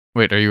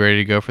Wait, are you ready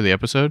to go for the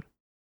episode?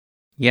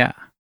 Yeah.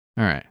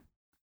 All right.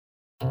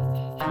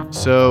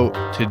 So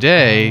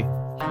today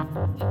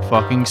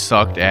fucking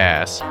sucked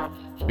ass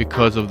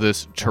because of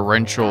this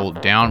torrential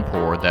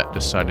downpour that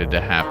decided to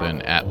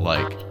happen at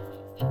like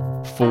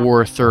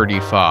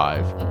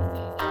 4:35,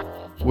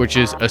 which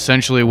is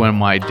essentially when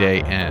my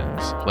day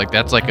ends. Like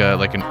that's like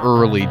an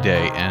early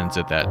day ends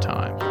at that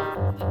time.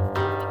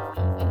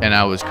 And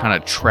I was kind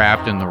of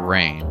trapped in the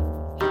rain.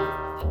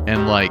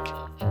 And like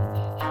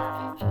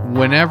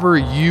whenever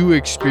you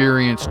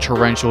experience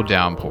torrential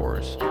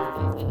downpours,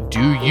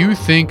 do you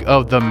think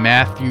of the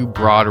Matthew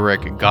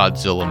Broderick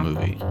Godzilla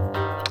movie?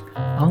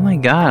 Oh my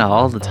god,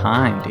 all the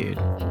time, dude.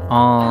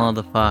 All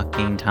the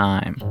fucking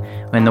time.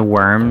 When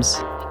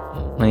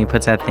he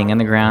puts that thing in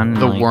the ground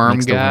and The like, worm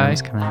makes guy? the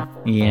worms come out.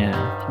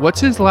 Yeah. What's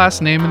his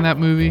last name in that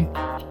movie?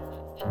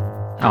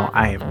 Oh,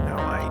 I have no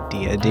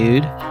idea,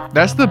 dude.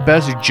 That's the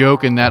best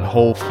joke in that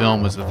whole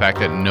film, is the fact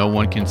that no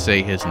one can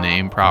say his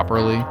name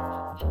properly.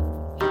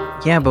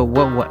 Yeah, but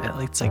what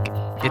it's like,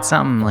 it's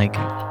something like...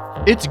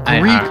 It's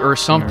Greek or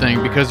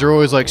something, because they're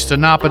always like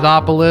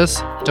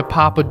Stanopadopoulos,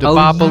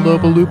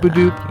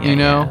 Dapapa-Dapapa-Loopa-Doop, you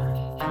know?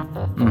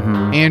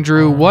 Mm-hmm.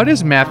 Andrew, what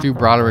is Matthew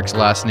Broderick's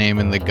last name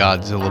in the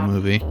Godzilla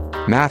movie?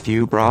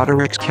 Matthew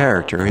Broderick's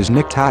character is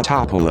Nick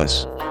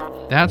Tatopoulos.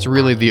 That's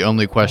really the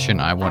only question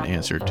I want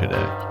answered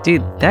today.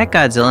 Dude, that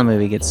Godzilla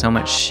movie gets so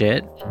much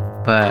shit,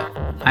 but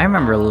I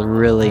remember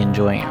really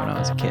enjoying it when I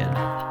was a kid.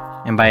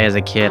 And by as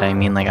a kid, I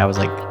mean like I was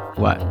like,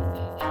 what?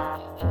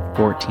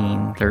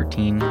 14,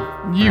 13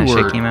 when that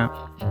shit came out?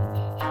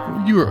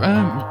 You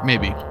were,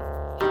 maybe.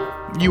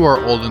 You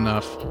are old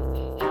enough.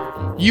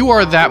 You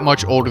are that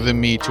much older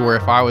than me to where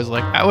if I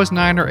was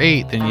 9 or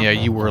 8, then yeah,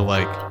 you were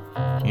like,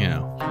 you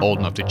know, old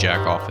enough to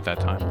jack off at that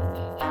time.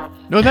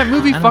 No, that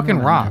movie fucking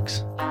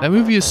rocks. That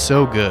movie is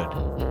so good.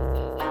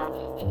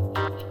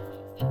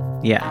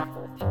 Yeah.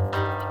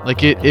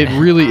 Like, it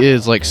really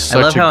is, like, such a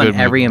good movie. I love how in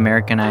every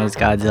Americanized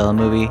Godzilla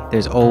movie,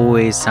 there's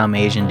always some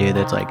Asian dude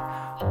that's like,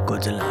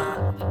 Godzilla.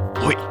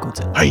 Hoi,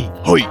 Godzilla. hey,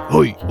 hoi,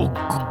 hoi, oh,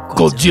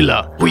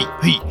 Godzilla, hoi,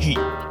 hei, hei.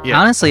 Yeah,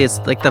 Honestly, it's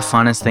like the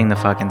funnest thing to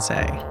fucking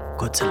say.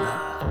 Godzilla.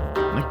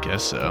 I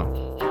guess so.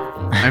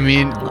 I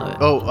mean, I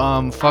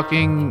love it.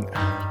 fucking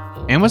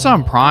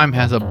Amazon Prime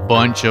has a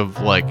bunch of,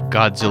 like,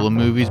 Godzilla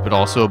movies, but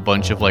also a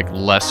bunch of, like,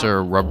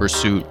 lesser rubber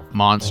suit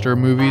monster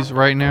movies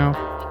right now.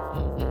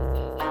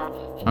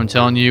 I'm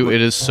telling you, it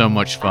is so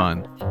much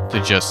fun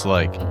to just,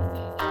 like,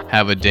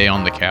 have a day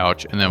on the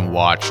couch and then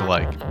watch,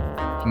 like,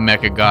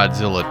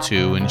 Mechagodzilla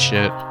 2 and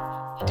shit.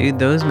 Dude,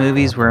 those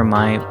movies were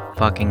my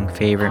fucking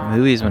favorite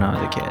movies when I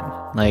was a kid.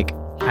 Like,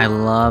 I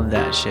love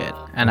that shit.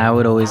 And I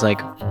would always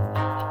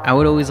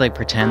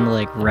pretend to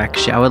like wreck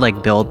shit. I would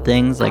like build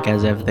things like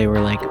as if they were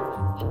like,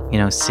 you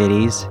know,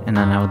 cities. And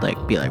then I would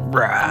like be like,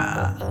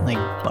 brah, like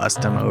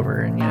bust them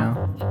over and, you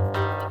know.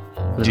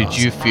 Did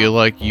you feel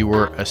like you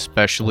were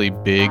especially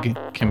big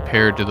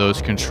compared to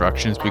those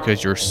constructions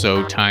because you're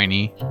so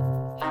tiny?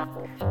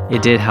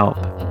 It did help.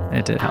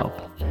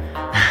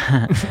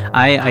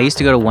 I used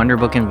to go to Wonder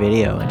Book and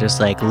Video and just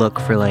like look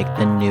for like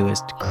the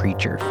newest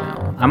creature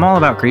film. I'm all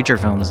about creature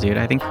films, dude.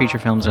 I think creature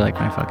films are like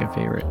my fucking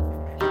favorite.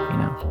 You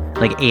know,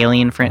 like the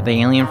Alien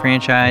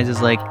franchise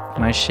is like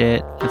my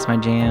shit. That's my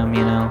jam.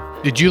 You know.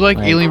 Did you like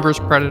Alien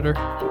vs Predator?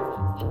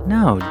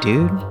 No,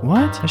 dude.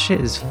 What? That shit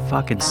is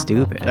fucking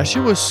stupid. That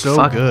shit was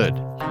so good.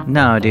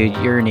 No, dude,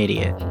 you're an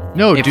idiot.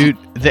 No, dude,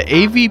 the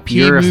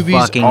AVP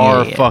movies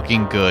are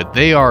fucking good.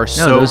 They are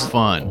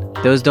fun.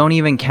 Those don't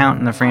even count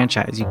in the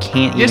franchise. You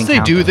can't even count them. Yes, they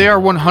do. They are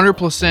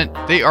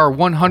 100%. They are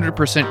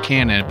 100%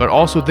 canon, but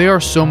also they are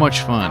so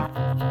much fun.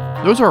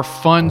 Those are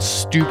fun,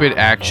 stupid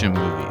action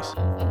movies.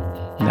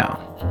 No.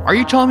 Are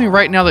you telling me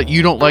right now that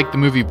you don't like the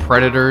movie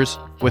Predators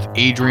with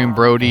Adrian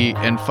Brody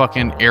and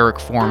fucking Eric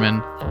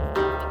Foreman?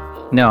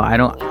 No, I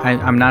don't.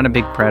 I'm not a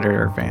big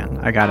Predator fan.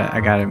 I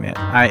gotta admit.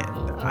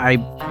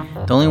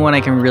 The only one I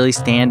can really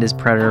stand is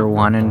Predator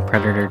 1 and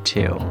Predator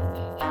 2.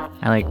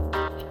 I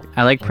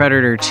like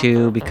Predator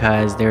 2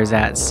 because there's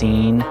that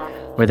scene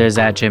where there's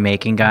that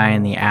Jamaican guy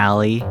in the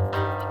alley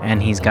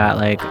and he's got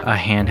like a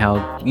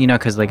handheld, you know,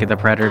 because like the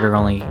Predator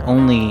only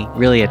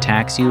really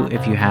attacks you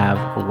if you have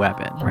a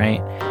weapon,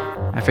 right?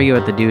 I forget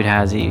what the dude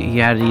has. He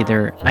had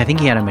I think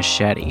he had a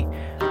machete,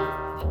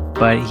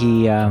 but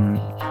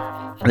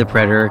the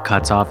Predator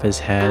cuts off his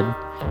head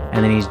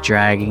and then he's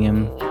dragging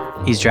him.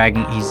 He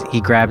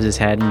grabs his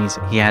head and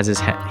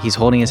he's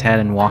holding his head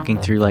and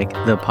walking through like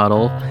the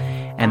puddle,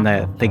 and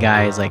the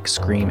guy is like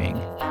screaming,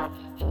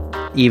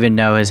 even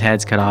though his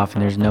head's cut off,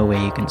 and there's no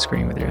way you can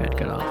scream with your head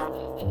cut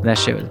off. That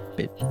shit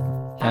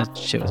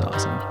was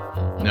awesome.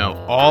 No,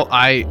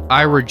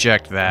 I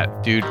reject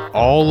that, dude.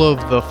 All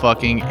of the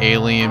fucking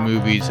Alien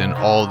movies and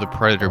all of the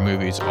Predator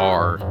movies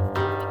are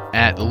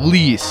at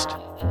least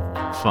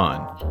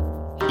fun.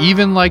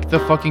 Even like the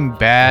fucking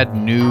bad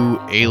new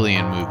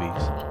Alien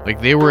movies. Like,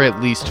 they were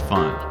at least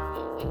fun.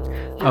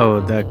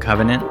 Oh, the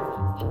Covenant?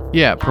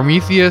 Yeah,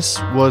 Prometheus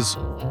was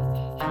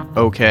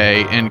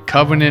okay, and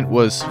Covenant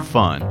was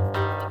fun.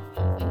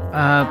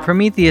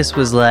 Prometheus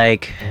was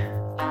like...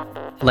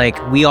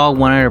 like we all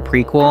wanted a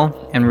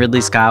prequel, and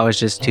Ridley Scott was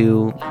just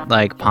too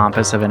like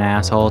pompous of an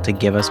asshole to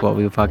give us what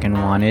we fucking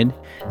wanted.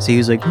 So he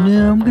was like,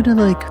 no, I'm gonna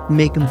like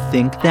make him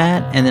think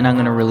that, and then I'm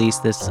gonna release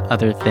this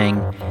other thing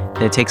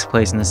that takes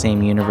place in the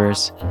same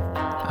universe,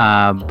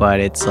 but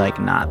it's like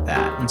not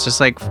that. It's just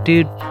like,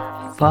 dude,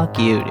 fuck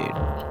you, dude.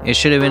 It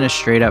should have been a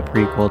straight up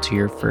prequel to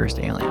your first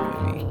Alien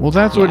movie. Well,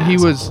 that's what he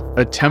was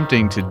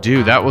attempting to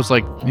do. That was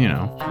like, you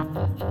know,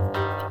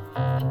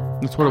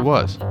 that's what it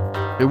was.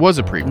 It was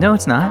a prequel. No,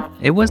 it's not.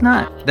 It was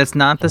not. That's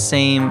not the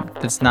same.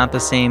 That's not the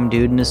same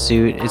dude in a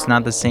suit. It's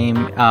not the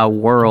same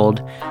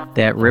world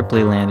that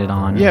Ripley landed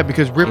on. Yeah,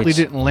 because Ripley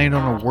didn't land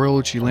on a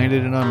world. She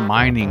landed in a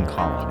mining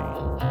colony.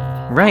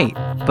 Right,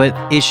 but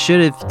it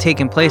should have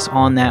taken place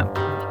on that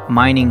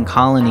mining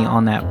colony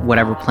on that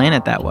whatever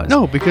planet that was.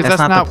 No, because that's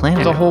not the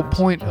planet. The whole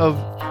point of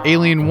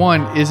Alien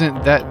 1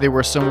 isn't that they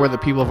were somewhere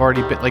that people have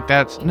already been. Like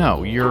that's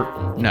no.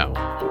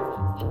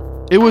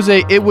 It was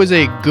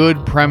a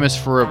good premise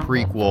for a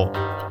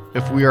prequel.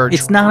 If we are,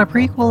 it's not a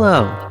prequel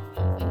though.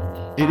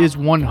 It is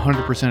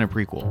 100% a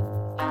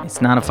prequel.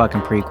 It's not a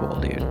fucking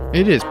prequel, dude.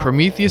 It is.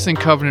 Prometheus and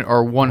Covenant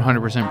are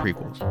 100%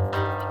 prequels.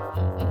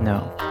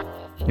 No,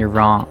 you're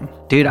wrong,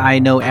 dude. I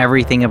know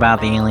everything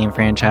about the Alien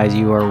franchise.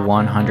 You are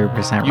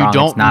 100% wrong. You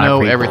don't it's not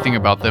know a prequel. everything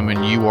about them,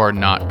 and you are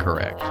not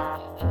correct.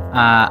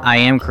 I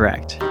am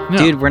correct. No.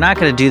 Dude, we're not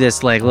going to do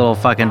this like little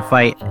fucking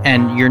fight,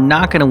 and you're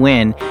not going to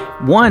win.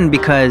 One,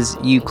 because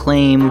you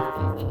claim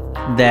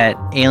that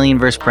Alien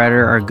vs.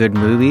 Predator are good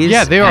movies.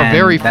 Yeah, they are and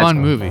very that's fun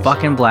movies.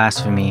 Fucking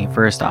blasphemy,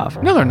 first off.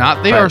 No, they're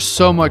not. They are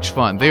so much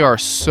fun. They are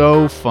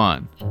so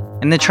fun.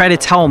 And then try to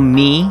tell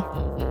me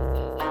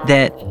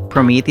that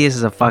Prometheus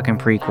is a fucking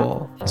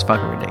prequel. It's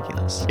fucking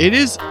ridiculous. It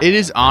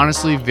is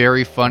honestly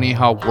very funny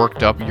how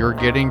worked up you're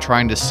getting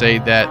trying to say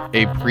that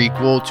a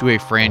prequel to a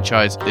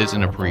franchise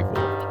isn't a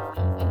prequel.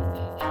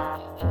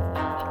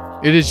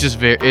 It is just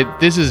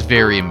this is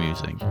very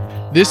amusing.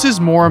 This is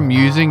more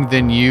amusing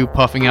than you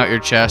puffing out your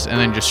chest and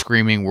then just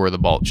screaming, "We're the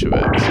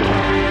Bolsheviks."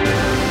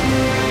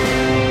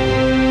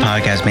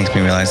 Podcast makes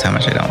me realize how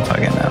much I don't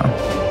fucking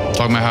know.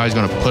 Talking about how he's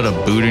gonna put a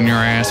boot in your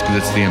ass because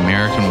it's the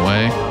American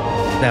way.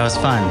 That was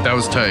fun. That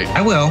was tight.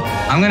 I will.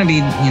 I'm gonna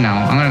be,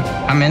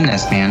 I'm in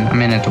this, man.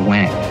 I'm in it to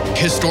win.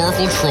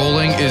 Historical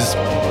trolling is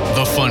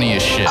the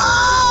funniest shit.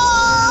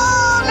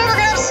 Oh, never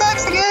gonna have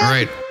sex again. All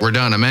right, we're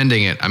done. I'm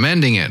ending it.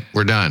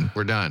 We're done.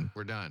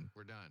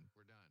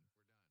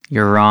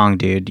 You're wrong,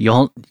 dude.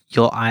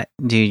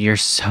 Dude, you're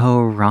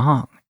so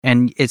wrong.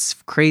 And it's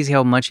crazy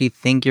how much you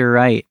think you're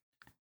right.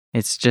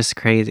 It's just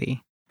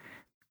crazy.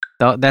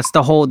 That's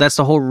the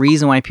whole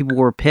reason why people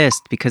were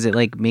pissed, because it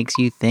like makes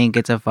you think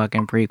it's a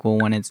fucking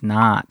prequel when it's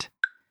not.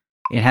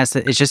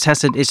 It's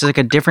just like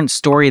a different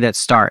story that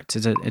starts.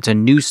 It's a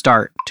new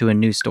start to a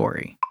new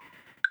story.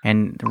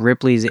 And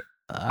Ripley's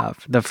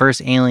the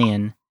first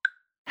Alien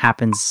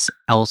happens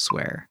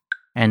elsewhere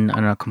and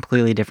on a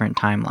completely different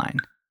timeline.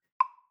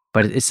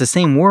 But it's the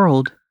same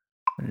world.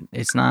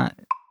 It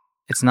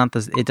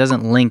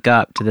doesn't link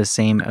up to the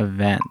same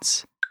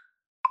events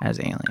as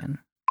Alien.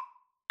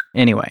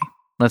 Anyway,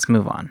 let's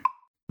move on.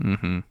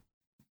 Mm-hmm.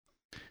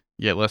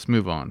 Yeah, let's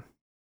move on.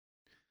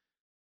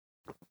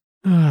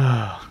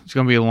 It's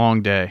gonna be a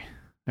long day.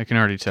 I can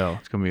already tell.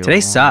 It's gonna be Today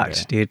long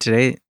sucked, day.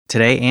 dude.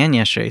 Today and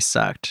yesterday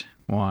sucked.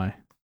 Why?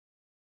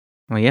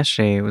 Well,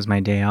 yesterday was my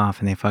day off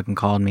and they fucking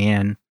called me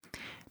in.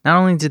 Not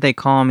only did they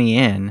call me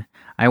in,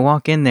 I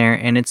walk in there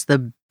and it's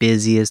the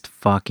busiest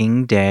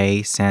fucking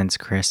day since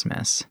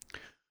Christmas.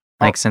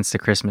 Like since the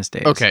Christmas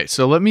days. Okay,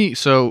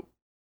 so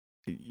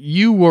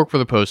you work for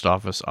the post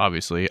office,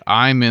 obviously.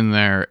 I'm in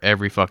there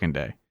every fucking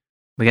day.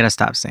 We gotta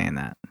stop saying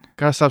that.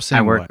 Gotta stop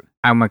saying what?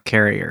 I'm a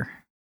carrier.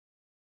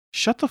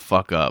 Shut the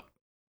fuck up.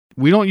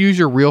 We don't use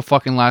your real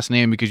fucking last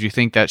name because you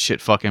think that shit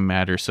fucking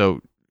matters,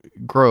 so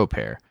grow a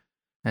pair.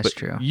 That's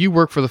true. You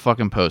work for the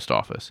fucking post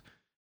office.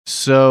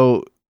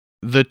 So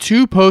the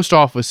two post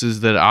offices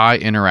that I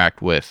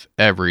interact with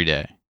every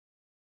day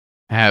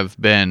have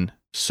been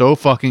so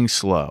fucking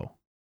slow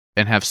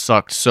and have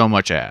sucked so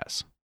much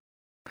ass.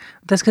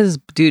 That's because,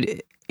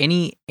 dude,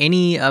 any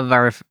of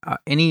our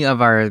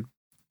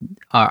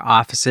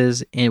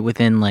offices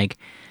within like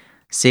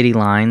city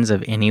lines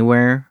of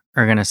anywhere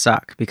are gonna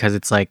suck because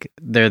it's like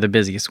they're the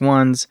busiest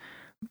ones.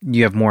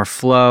 You have more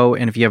flow,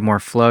 and if you have more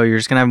flow, you're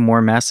just gonna have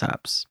more mess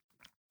ups.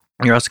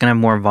 You're also gonna have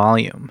more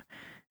volume,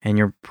 and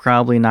you're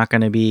probably not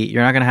gonna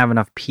have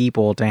enough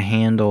people to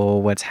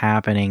handle what's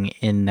happening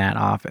in that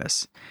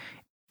office.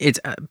 It's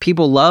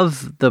people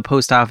love the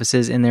post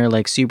offices in their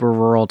like super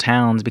rural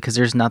towns because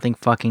there's nothing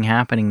fucking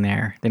happening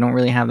there. They don't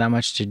really have that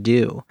much to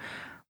do.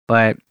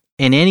 But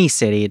in any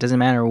city, it doesn't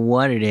matter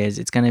what it is,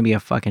 it's gonna be a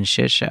fucking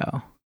shit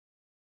show.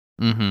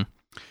 Mm-hmm.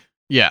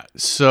 Yeah,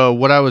 so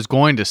what I was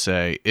going to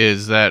say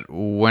is that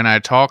when I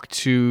talk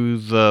to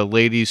the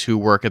ladies who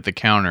work at the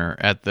counter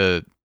at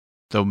the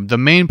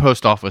main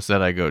post office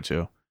that I go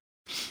to,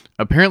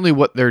 apparently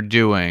what they're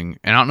doing,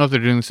 and I don't know if they're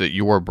doing this at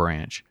your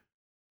branch,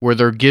 where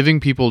they're giving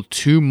people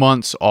 2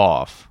 months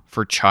off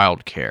for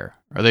childcare.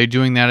 Are they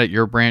doing that at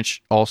your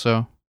branch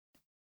also?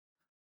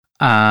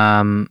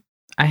 I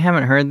I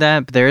haven't heard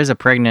that, but there is a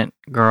pregnant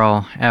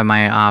girl at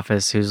my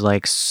office who's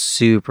like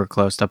super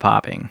close to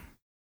popping.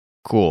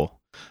 Cool.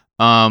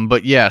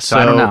 But yeah, So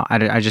I don't know.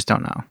 I just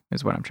don't know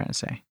is what I'm trying to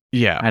say.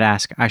 Yeah.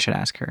 I should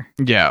ask her.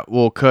 Yeah,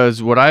 well,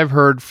 because what I've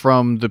heard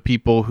from the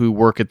people who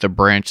work at the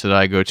branch that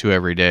I go to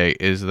every day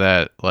is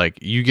that, like,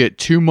 you get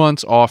 2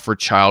 months off for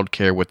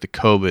childcare with the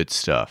COVID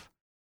stuff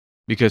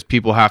because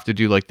people have to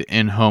do, like, the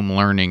in-home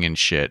learning and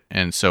shit.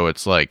 And so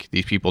it's like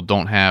these people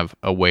don't have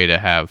a way to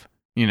have,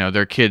 you know,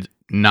 their kids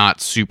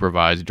not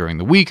supervised during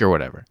the week or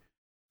whatever.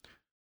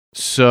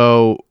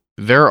 So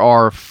there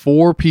are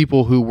 4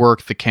 people who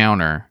work the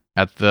counter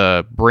at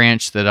the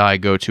branch that I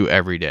go to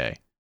every day.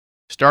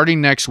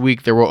 Starting next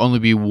week, there will only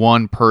be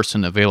 1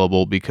 person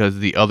available because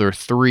the other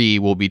 3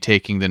 will be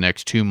taking the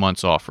next 2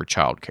 months off for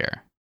childcare.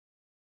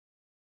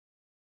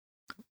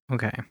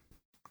 Okay.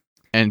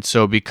 And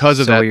so because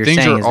of So what that, you're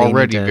things saying are is they need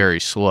already to- very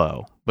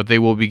slow, but they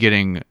will be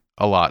getting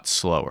a lot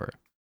slower.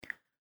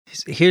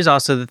 Here's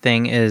also the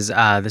thing is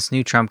this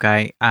new Trump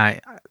guy.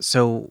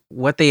 So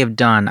what they have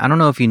done, I don't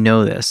know if you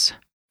know this,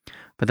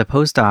 but the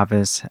post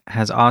office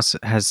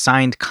has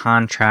signed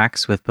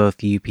contracts with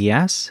both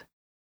UPS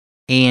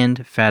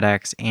and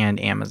FedEx and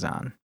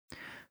Amazon.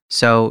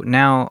 So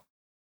now,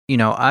 you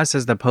know, us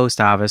as the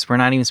post office, we're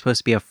not even supposed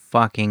to be a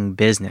fucking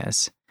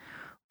business.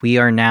 We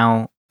are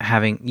now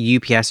having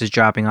UPS is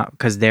dropping off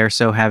because they're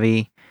so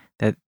heavy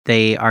that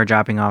they are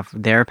dropping off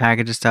their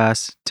packages to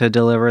us to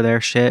deliver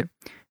their shit.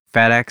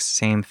 FedEx,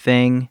 same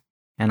thing,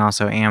 and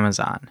also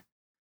Amazon.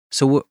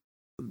 So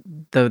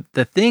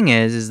the thing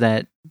is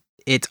that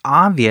it's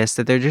obvious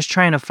that they're just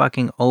trying to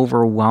fucking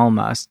overwhelm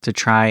us to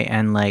try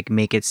and like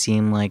make it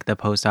seem like the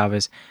post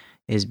office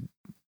is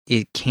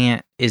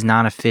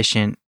not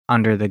efficient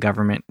under the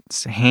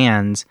government's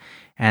hands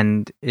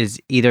and is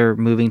either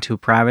moving to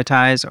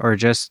privatize or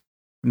just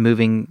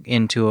moving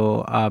into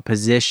a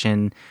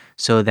position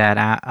so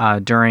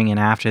that during and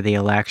after the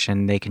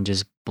election they can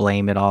just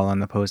blame it all on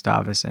the post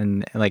office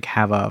and like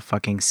have a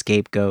fucking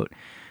scapegoat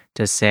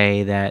to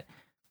say that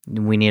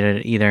we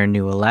need either a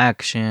new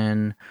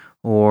election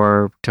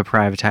or to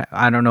privatize.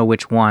 I don't know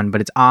which one,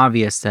 but it's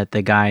obvious that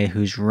the guy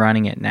who's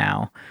running it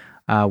now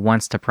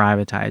wants to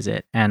privatize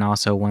it and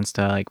also wants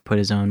to like put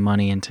his own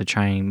money into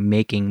trying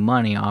making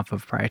money off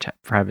of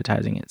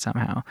privatizing it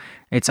somehow.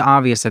 It's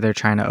obvious that they're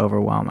trying to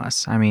overwhelm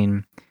us. I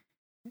mean,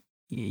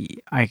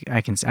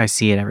 I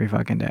see it every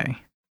fucking day.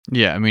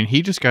 Yeah, I mean,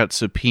 he just got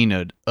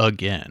subpoenaed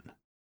again.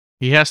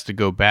 He has to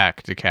go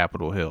back to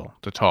Capitol Hill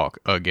to talk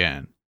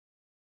again.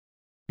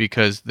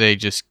 Because they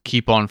just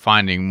keep on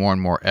finding more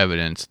and more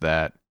evidence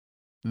that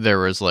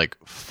there is like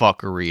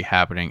fuckery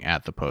happening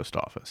at the post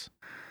office.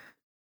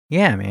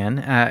 Yeah,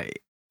 man.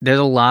 There's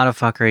a lot of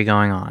fuckery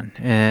going on,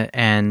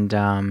 and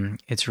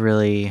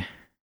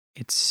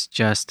it's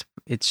just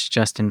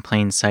in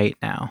plain sight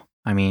now.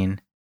 I mean,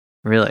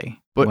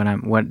 really,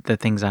 But- what the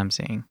things I'm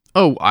seeing.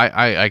 Oh,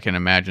 I can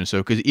imagine so.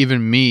 Because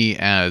even me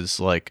as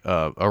like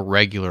a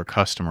regular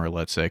customer,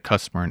 let's say,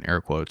 customer in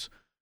air quotes,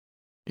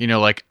 you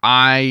know, like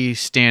I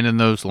stand in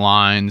those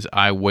lines,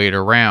 I wait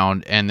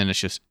around, and then it's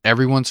just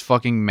everyone's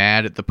fucking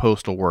mad at the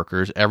postal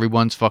workers.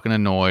 Everyone's fucking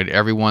annoyed.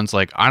 Everyone's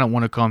like, I don't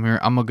want to come here.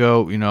 I'm going to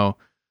go, you know,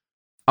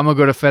 I'm going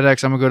to go to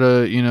FedEx. I'm going to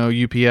go to, you know,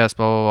 UPS,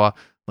 blah, blah,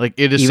 blah. Like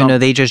it is Even though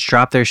they just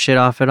dropped their shit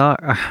off at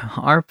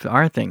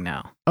our thing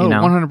now. Oh, You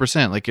know?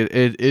 100%. Like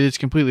it is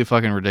completely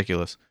fucking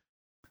ridiculous.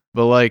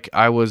 But like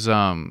I was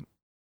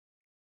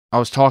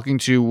talking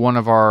to one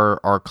of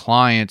our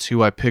clients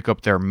who I pick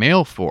up their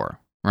mail for,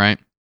 right?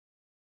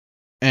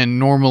 And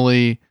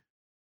normally,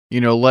 you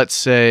know, let's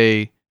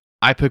say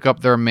I pick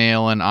up their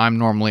mail and I'm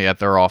normally at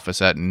their office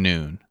at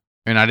noon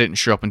and I didn't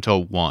show up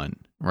until 1,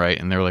 right?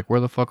 And they're like, where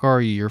the fuck are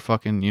you? You're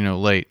fucking, you know,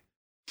 late.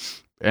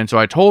 And so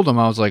I told them,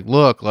 I was like,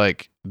 look,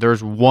 like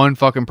there's one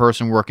fucking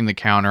person working the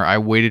counter. I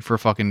waited for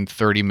fucking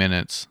 30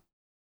 minutes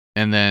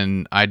and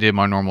then I did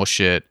my normal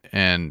shit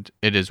and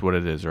it is what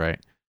it is, right?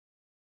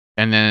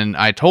 And then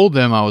I told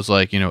them, I was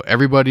like, you know,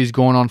 everybody's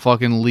going on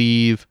fucking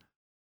leave.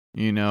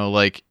 You know,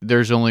 like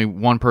there's only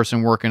one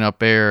person working up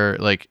there.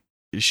 Like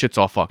shit's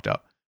all fucked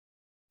up.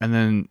 And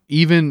then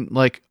even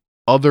like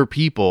other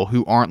people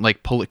who aren't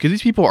like because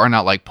these people are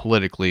not like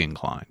politically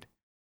inclined.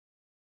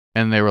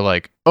 And they were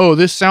like, "Oh,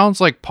 this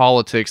sounds like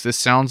politics. This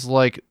sounds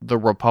like the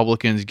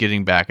Republicans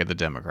getting back at the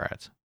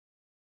Democrats."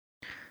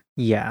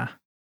 Yeah.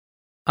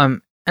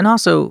 And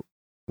also,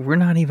 we're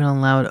not even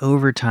allowed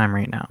overtime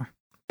right now.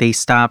 They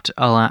stopped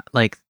a lot.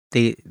 Like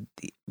they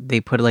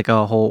put like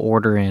a whole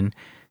order in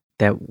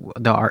that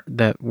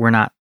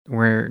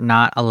we're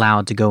not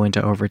allowed to go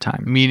into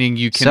overtime. Meaning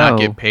you cannot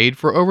So- get paid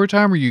for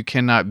overtime, or you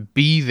cannot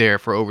be there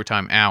for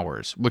overtime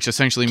hours, which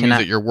essentially means Cannot-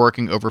 that you're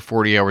working over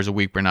 40 hours a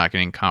week but not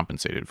getting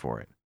compensated for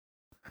it.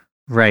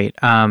 Right.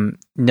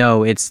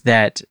 No, it's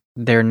that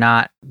they're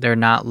not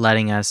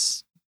letting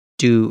us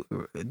do,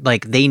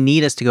 like, they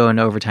need us to go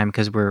into overtime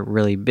because we're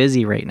really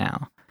busy right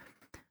now.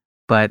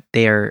 But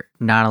they're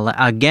not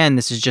again,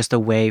 this is just a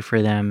way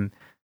for them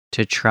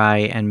to try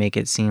and make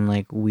it seem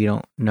like we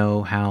don't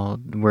know how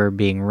we're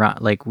being run,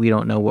 like we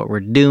don't know what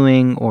we're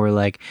doing, or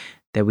like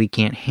that we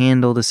can't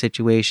handle the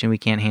situation, we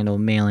can't handle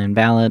mail-in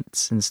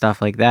ballots and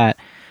stuff like that.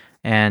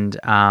 And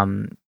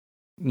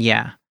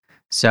yeah.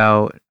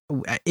 So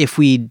if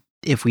we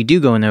do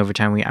go into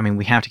overtime, we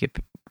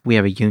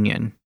have a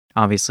union.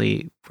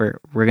 Obviously, we're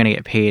going to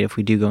get paid if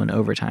we do go into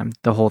overtime.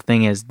 The whole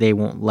thing is they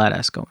won't let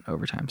us go into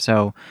overtime.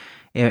 So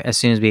as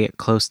soon as we get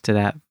close to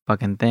that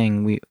fucking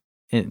thing,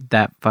 as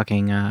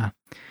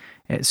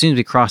soon as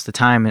we cross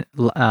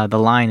the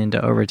line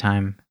into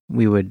overtime,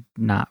 we would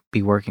not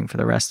be working for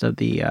the rest of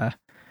the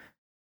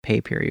pay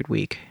period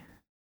week.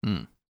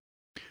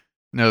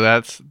 No,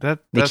 that's they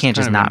can't just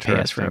kind of not pay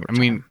us for overtime. I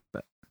mean,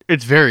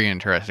 it's very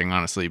interesting,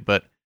 honestly.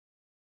 But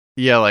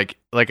yeah, like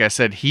I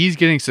said, he's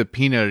getting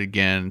subpoenaed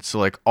again. So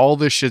like all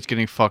this shit's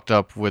getting fucked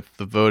up with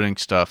the voting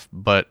stuff.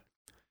 But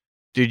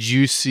did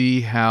you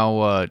see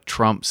how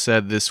Trump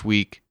said this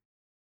week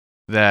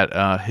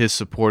that his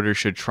supporters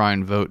should try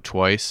and vote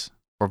twice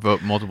or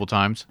vote multiple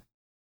times?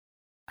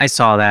 I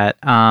saw that.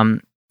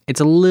 It's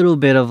a little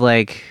bit of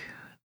like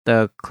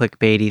the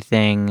clickbaity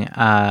thing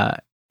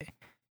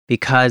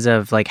because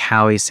of like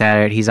how he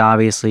said it. He's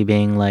obviously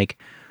being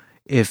like,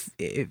 if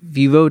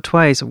you vote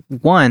twice,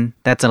 one,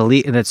 that's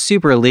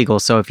super illegal.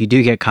 So if you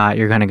do get caught,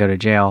 you're going to go to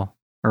jail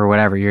or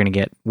whatever. You're going to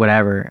get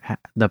whatever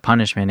the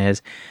punishment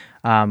is.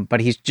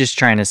 But he's just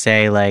trying to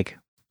say like,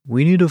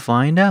 we need to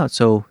find out.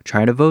 So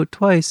try to vote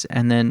twice.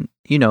 And then,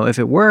 if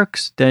it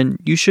works, then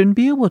you shouldn't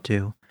be able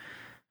to.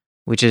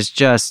 Which is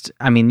just,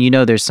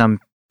 there's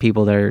some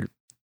people that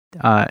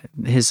are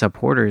his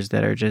supporters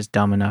that are just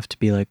dumb enough to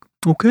be like,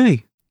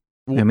 okay.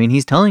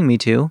 He's telling me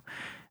to.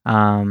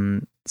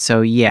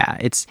 So yeah,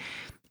 it's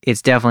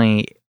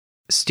definitely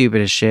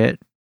stupid as shit,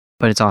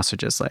 but it's also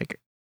just like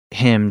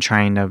him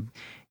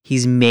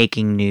he's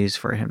making news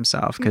for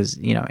himself because,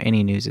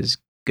 any news is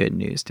good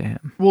news to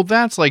him. Well,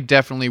 that's like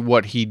definitely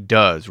what he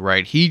does,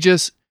 right?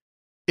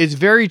 It's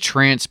very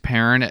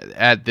transparent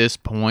at this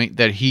point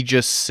that he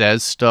just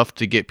says stuff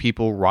to get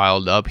people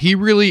riled up. He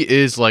really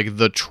is like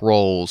the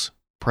trolls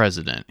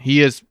president.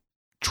 He is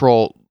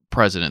troll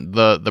president,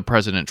 the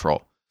president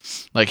troll.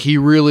 Like he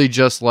really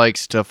just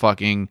likes to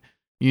fucking,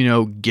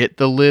 get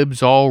the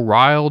libs all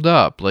riled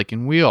up, like,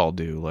 and we all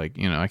do. Like,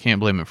 I can't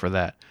blame him for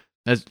that.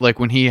 That's like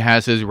when he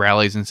has his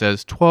rallies and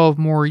says 12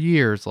 more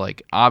years,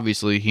 like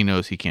obviously he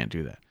knows he can't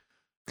do that.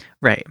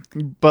 Right.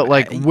 But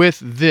like with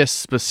this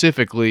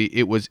specifically,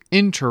 it was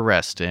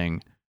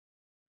interesting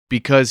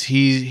because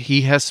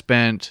he has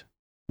spent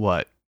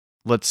what,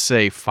 let's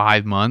say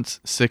 5 months,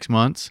 6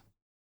 months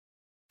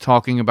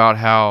talking about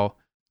how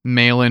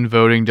mail-in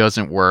voting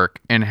doesn't work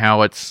and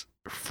how it's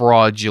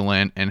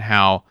fraudulent and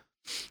how,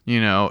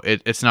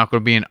 it's not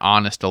going to be an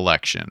honest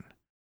election.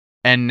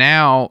 And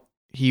now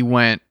he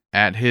went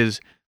at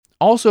his...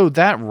 Also,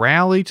 that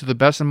rally, to the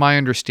best of my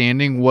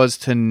understanding, was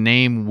to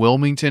name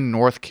Wilmington,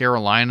 North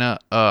Carolina,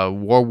 a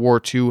World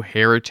War II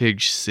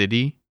heritage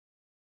city.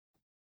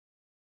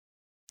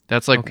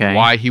 That's like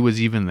why he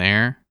was even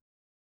there.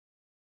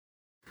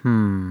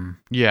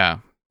 Yeah.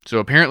 So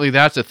apparently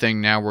that's a thing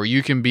now where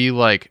you can be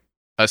like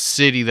a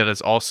city that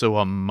is also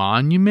a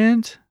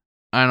monument.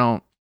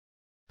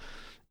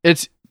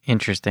 It's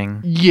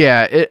interesting.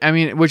 Yeah,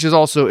 which is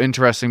also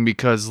interesting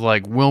because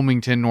like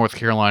Wilmington, North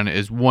Carolina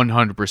is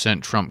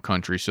 100% Trump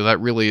country, so that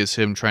really is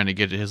him trying to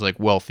get to his like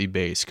wealthy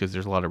base because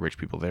there's a lot of rich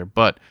people there.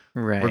 But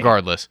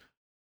regardless,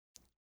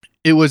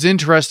 it was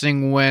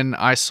interesting when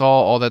I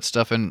saw all that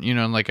stuff and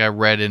like I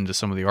read into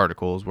some of the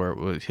articles where it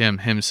was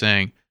him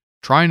saying,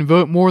 "Try and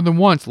vote more than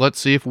once. Let's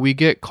see if we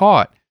get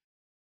caught."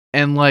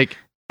 And like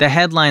the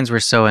headlines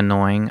were so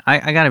annoying.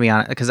 I gotta be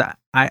honest, because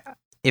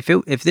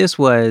if this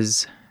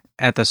was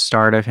at the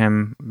start of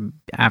him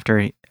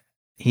after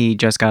he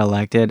just got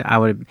elected,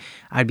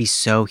 I'd be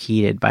so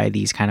heated by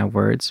these kind of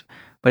words.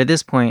 But at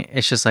this point,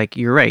 it's just like,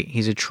 you're right.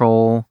 He's a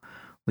troll.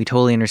 We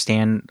totally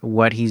understand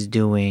what he's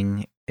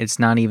doing. It's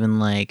not even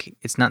like,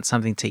 it's not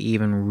something to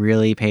even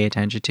really pay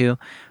attention to.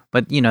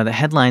 But, the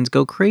headlines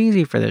go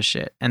crazy for this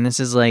shit. And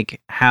this is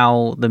like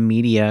how the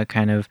media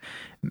kind of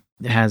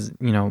has,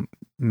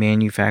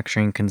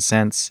 manufacturing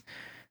consents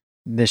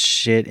this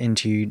shit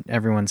into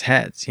everyone's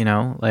heads,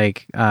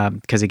 like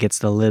because it gets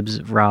the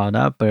libs riled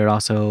up, but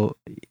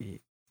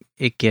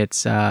it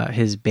gets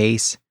his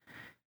base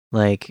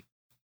like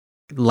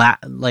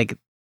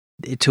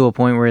to a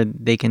point where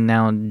they can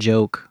now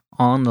joke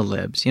on the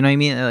libs. You know what I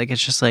mean? Like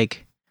it's just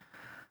like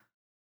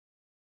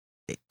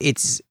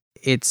it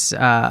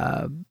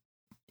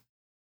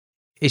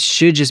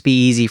should just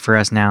be easy for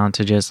us now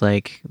to just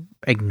like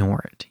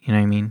ignore it. You know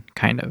what I mean?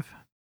 Kind of.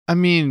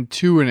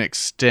 To an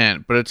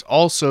extent, but it's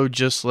also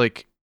just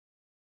like,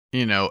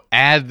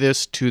 add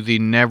this to the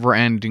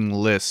never-ending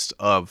list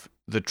of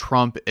the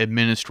Trump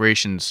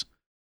administration's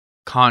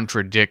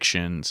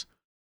contradictions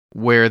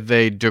where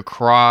they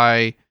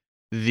decry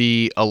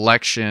the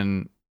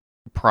election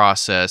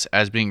process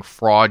as being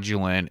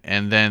fraudulent,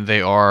 and then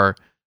they are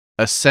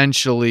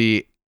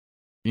essentially,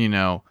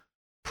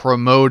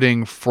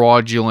 promoting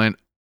fraudulent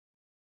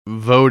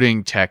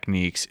voting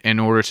techniques in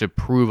order to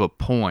prove a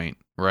point.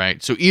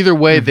 Right. So either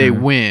way, they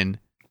win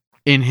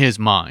in his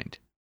mind.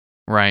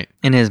 Right.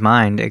 in his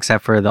mind,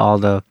 except for all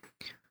the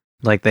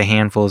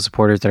handful of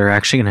supporters that are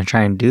actually going to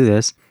try and do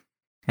this,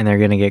 and they're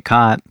going to get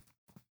caught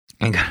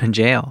and go to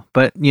jail.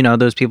 But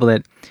those people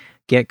that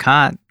get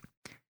caught,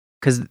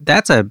 because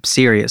that's a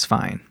serious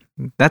fine.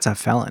 That's a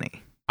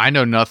felony. I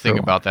know nothing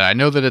Cool. about that. I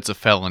know that it's a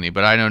felony,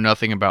 but I know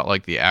nothing about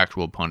like the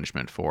actual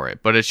punishment for it.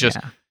 But it's just,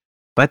 Yeah.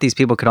 But these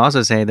people could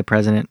also say the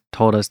president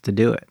told us to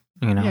do it.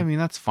 yeah, I mean,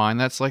 that's fine.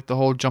 That's like the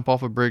whole jump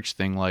off a bridge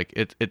thing. Like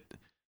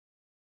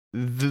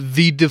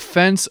the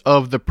defense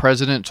of the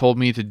president told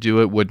me to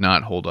do it would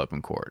not hold up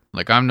in court.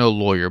 Like, I'm no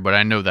lawyer, but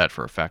I know that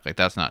for a fact. Like,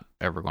 that's not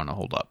ever going to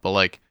hold up. But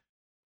like,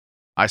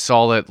 I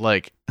saw that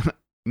like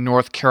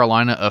North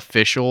Carolina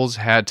officials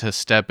had to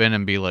step in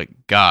and be like,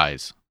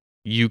 guys,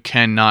 you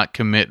cannot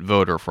commit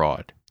voter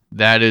fraud.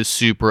 That is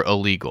super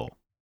illegal.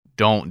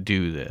 Don't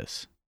do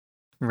this.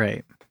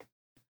 Right.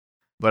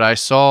 But I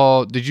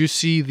saw, did you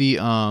see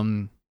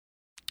the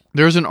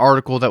there's an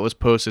article that was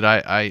posted.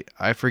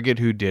 I forget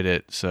who did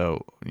it,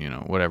 so,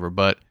 whatever,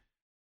 but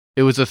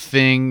it was a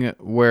thing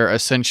where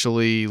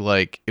essentially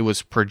like it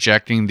was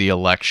projecting the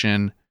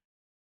election,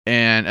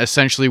 and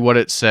essentially what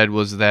it said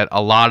was that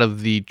a lot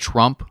of the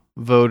Trump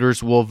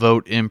voters will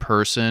vote in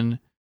person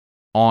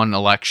on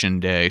election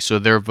day, so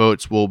their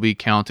votes will be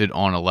counted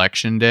on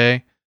election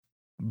day.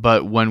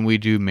 But when we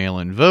do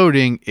mail-in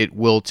voting, it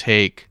will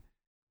take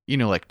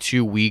like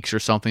 2 weeks or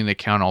something to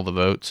count all the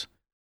votes.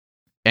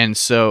 And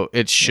so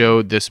it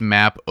showed this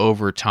map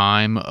over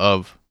time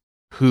of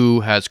who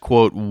has,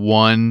 quote,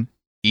 won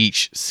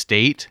each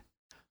state.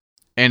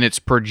 And it's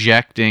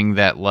projecting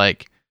that,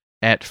 like,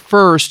 at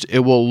first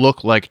it will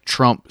look like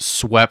Trump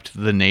swept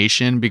the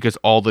nation because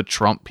all the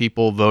Trump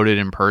people voted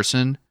in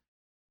person.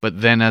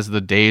 But then as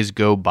the days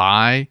go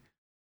by,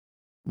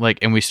 like,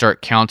 and we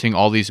start counting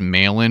all these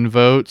mail-in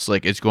votes,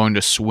 like, it's going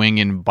to swing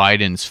in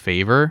Biden's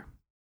favor.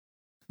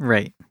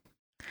 Right.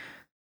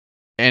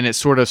 And it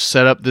sort of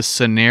set up this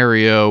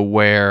scenario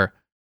where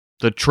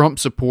the Trump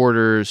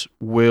supporters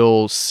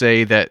will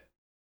say that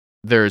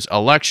there's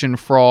election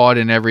fraud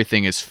and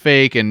everything is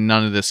fake and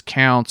none of this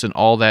counts and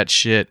all that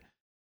shit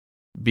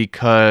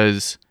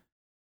because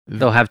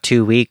They'll have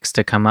 2 weeks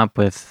to come up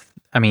with.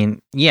 I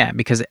mean, yeah,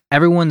 because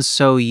everyone's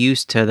so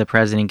used to the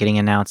president getting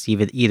announced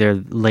either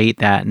late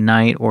that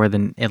night or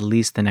at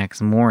least the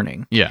next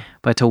morning. Yeah.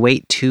 But to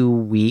wait 2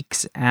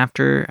 weeks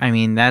after, I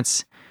mean,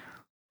 that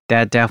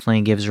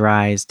definitely gives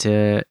rise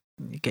to.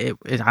 I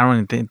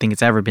don't even think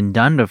it's ever been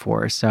done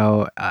before.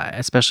 So,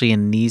 especially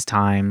in these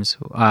times,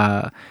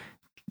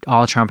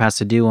 all Trump has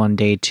to do on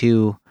day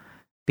 2,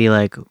 be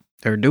like,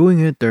 they're doing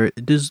it.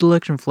 This is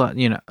election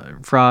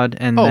fraud,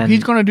 and then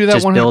he's going to do that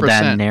just 100%. build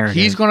that narrative.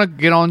 He's going to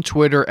get on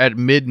Twitter at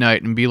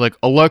midnight and be like,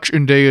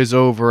 election day is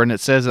over and it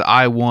says that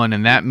I won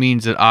and that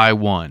means that I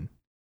won.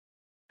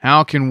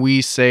 How can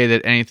we say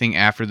that anything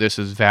after this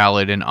is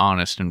valid and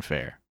honest and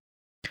fair?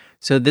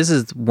 So this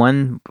is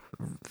one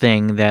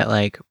thing that,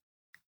 like,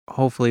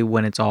 hopefully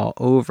when it's all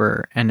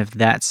over, and if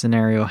that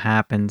scenario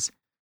happens,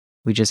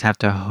 we just have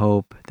to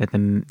hope that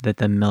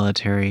the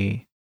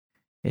military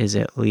is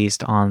at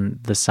least on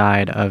the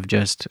side of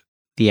just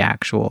the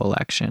actual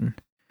election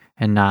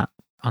and not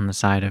on the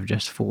side of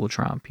just fool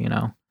Trump,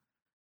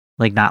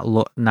 like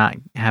not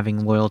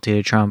having loyalty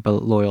to Trump,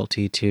 but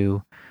loyalty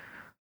to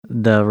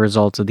the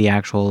results of the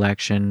actual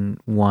election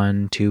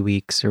 1-2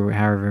 weeks or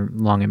however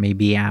long it may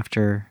be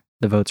after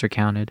the votes are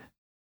counted.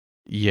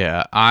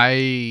 Yeah,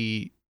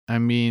 I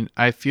mean,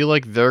 I feel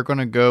like they're going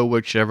to go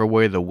whichever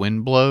way the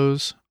wind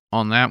blows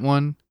on that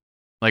one.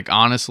 Like,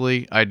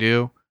 honestly, I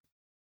do.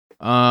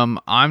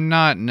 I'm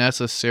not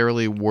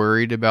necessarily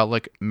worried about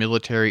like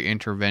military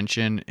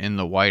intervention in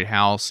the White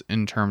House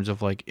in terms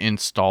of like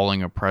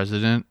installing a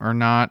president or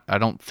not. I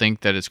don't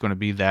think that it's going to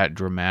be that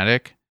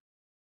dramatic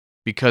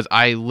because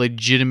I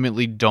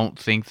legitimately don't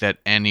think that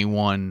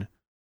anyone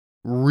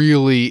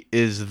really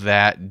is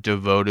that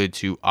devoted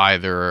to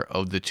either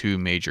of the two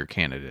major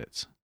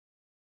candidates.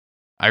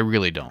 I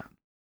really don't.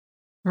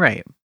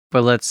 Right.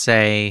 But let's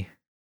say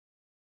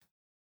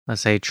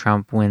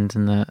Trump wins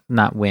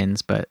not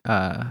wins, but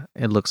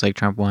it looks like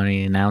Trump won and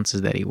he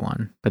announces that he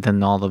won. But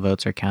then all the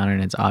votes are counted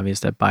and it's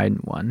obvious that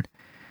Biden won.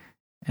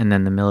 And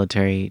then the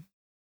military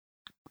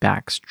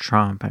backs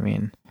Trump. I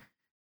mean,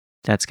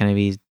 that's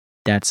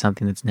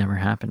something that's never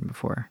happened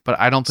before. But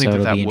I don't think So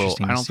that it'll be will.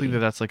 interesting I to don't think see. that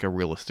that's like a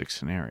realistic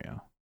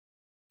scenario.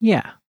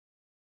 Yeah.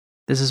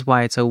 This is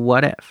why it's a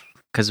what if.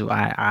 Because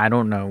I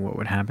don't know what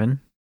would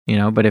happen,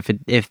 but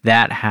if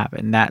that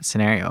happened, that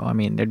scenario, I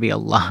mean, there'd be a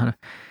lot of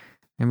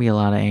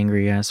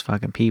angry ass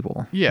fucking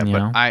people. Yeah,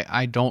 but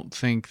I don't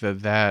think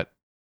that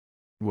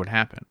would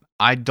happen.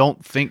 I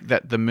don't think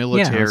that the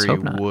military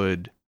hope not.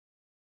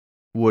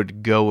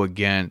 would go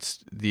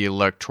against the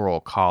Electoral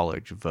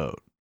College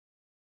vote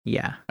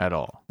Yeah. at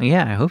all.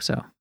 Yeah, I hope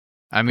so.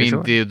 I mean,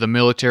 sure. the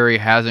military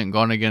hasn't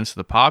gone against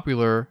the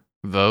popular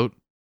vote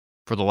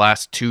for the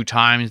last 2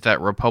 times that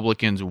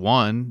Republicans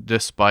won,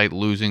 despite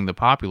losing the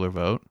popular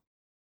vote.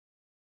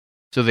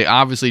 So they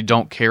obviously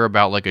don't care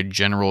about like a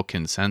general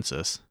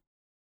consensus.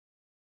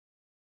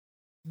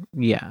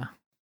 Yeah.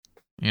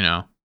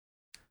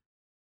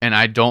 And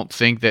I don't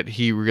think that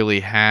he really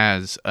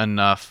has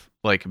enough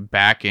like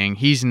backing.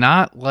 He's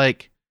not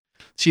like,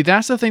 see,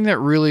 that's the thing that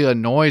really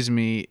annoys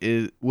me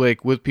is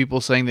like with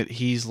people saying that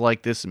he's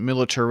like this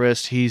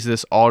militarist, he's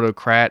this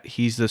autocrat,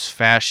 he's this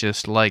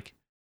fascist. Like,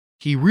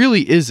 he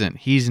really isn't.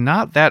 He's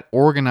not that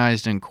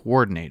organized and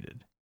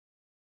coordinated.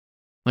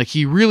 Like,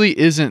 he really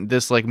isn't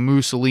this like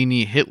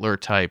Mussolini Hitler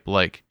type.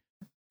 Like,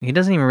 He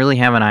doesn't even really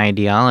have an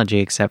ideology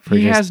except for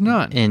he just has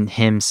none. in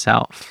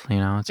himself. You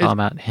know, it's all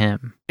about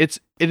him. It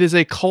is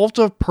a cult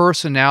of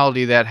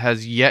personality that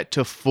has yet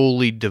to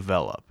fully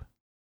develop.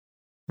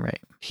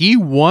 Right. He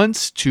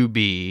wants to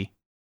be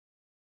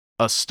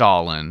a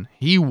Stalin.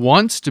 He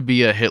wants to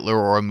be a Hitler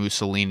or a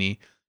Mussolini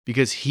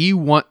because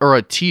or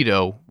a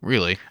Tito,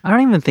 really. I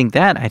don't even think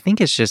that. I think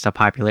it's just a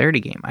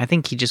popularity game. I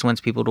think he just wants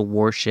people to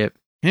worship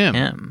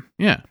him.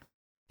 Yeah.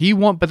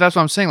 But that's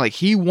what I'm saying. Like,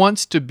 he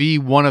wants to be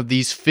one of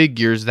these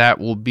figures that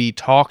will be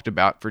talked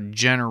about for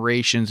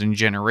generations and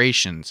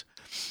generations.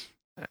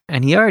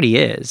 And he already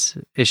is.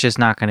 It's just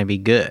not going to be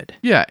good.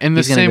 Yeah, in the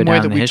He's gonna same go way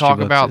down that in the we history talk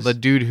books about as- the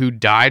dude who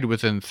died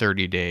within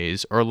 30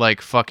 days, or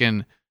like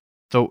fucking,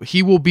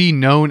 he will be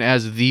known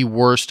as the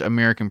worst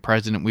American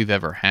president we've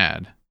ever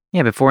had.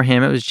 Yeah, before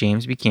him it was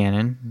James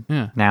Buchanan.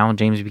 Yeah. Now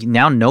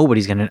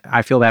nobody's going to.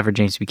 I feel bad for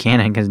James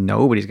Buchanan because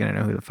nobody's going to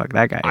know who the fuck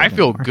that guy is. I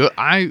feel anymore.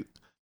 good.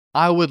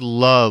 I would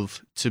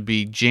love to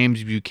be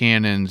James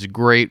Buchanan's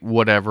great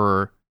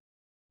whatever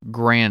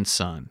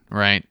grandson,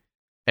 right?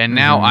 And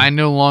now Mhm. I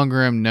no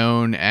longer am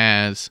known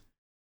as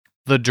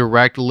the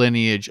direct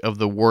lineage of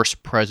the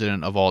worst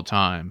president of all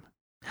time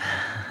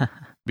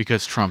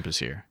because Trump is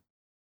here.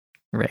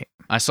 Right.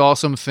 I saw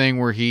something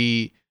where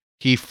he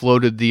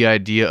floated the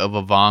idea of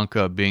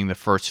Ivanka being the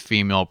first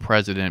female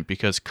president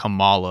because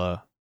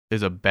Kamala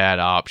is a bad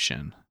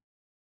option.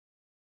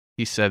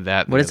 He said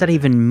that. What does that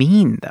even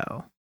mean,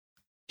 though?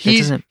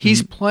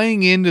 He's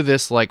playing into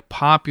this like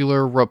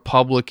popular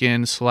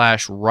Republican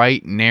 /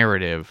 right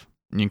narrative,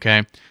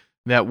 okay?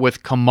 That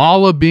with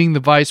Kamala being the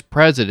vice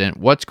president,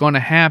 what's going to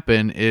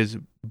happen is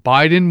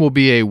Biden will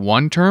be a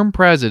one-term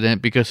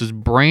president because his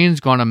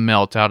brain's going to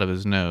melt out of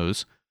his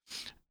nose.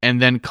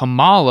 And then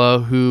Kamala,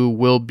 who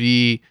will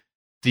be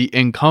the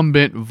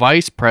incumbent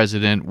vice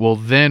president, will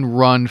then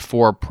run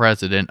for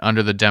president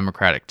under the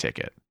Democratic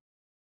ticket.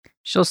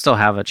 She'll still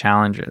have a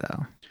challenger,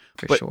 though.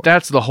 But sure.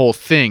 that's the whole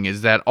thing,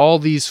 is that all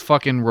these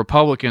fucking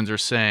Republicans are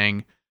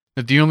saying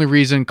that the only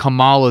reason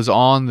Kamala's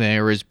on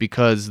there is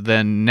because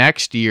then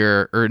next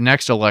year or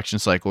next election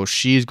cycle,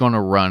 she's going to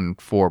run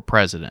for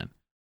president.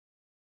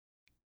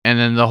 And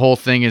then the whole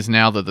thing is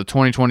now that the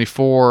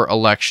 2024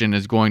 election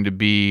is going to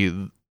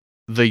be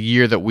the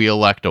year that we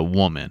elect a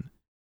woman.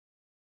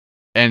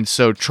 And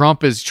so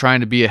Trump is trying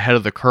to be ahead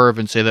of the curve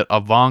and say that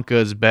Ivanka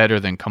is better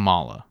than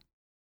Kamala.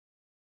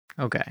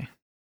 Okay.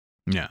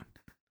 Yeah.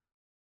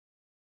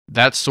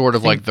 That's sort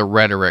of like the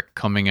rhetoric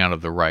coming out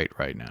of the right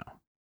now.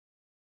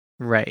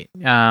 Right.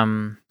 I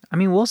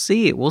mean, we'll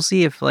see. We'll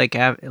see if like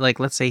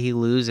let's say he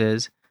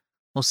loses.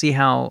 We'll see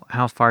how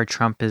far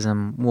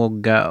Trumpism will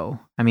go.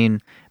 I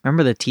mean,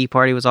 remember the Tea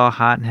Party was all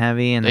hot and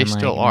heavy, and They then,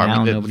 still like, are.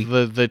 now I mean,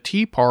 nobody. the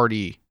Tea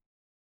Party,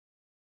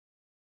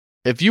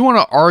 if you want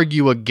to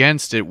argue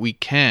against it, we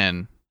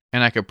can,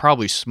 and I could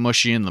probably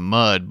smush you in the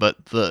mud,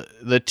 but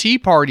the Tea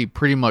Party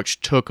pretty much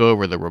took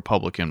over the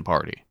Republican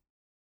Party.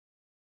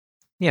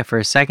 Yeah, for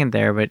a second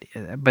there,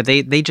 but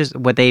they just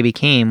what they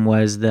became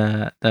was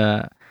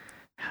the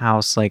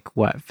House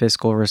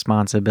fiscal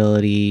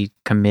responsibility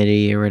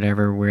committee or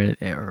whatever,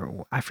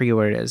 or I forget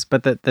what it is,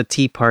 but the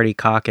Tea Party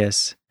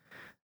caucus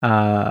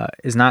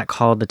is not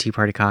called the Tea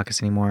Party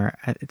caucus anymore.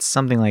 It's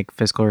something like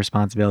fiscal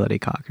responsibility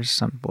caucus or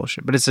some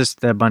bullshit, but it's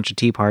just a bunch of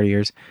Tea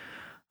Partiers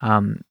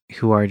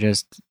who are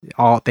just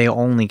they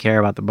only care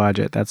about the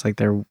budget. That's like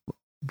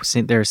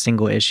their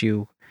single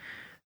issue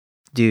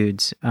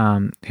dudes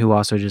who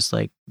also just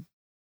like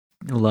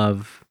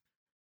love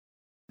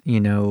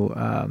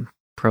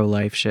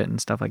pro-life shit and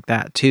stuff like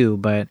that too,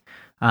 but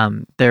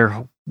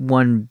their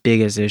one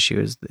biggest issue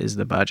is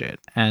the budget,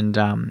 and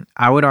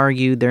I would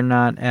argue they're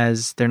not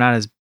as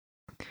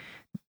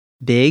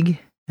big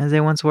as they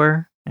once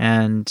were,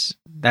 and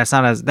that's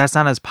not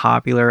as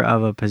popular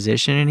of a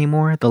position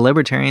anymore. The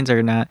libertarians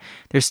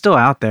they're still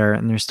out there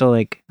and they're still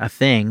like a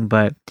thing,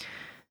 but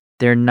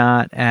they're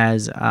not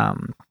as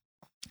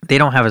they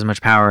don't have as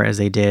much power as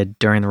they did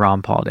during the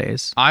Ron Paul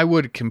days. I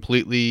would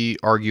completely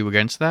argue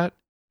against that.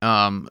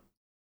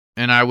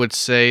 And I would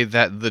say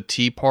that the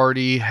Tea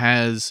Party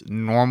has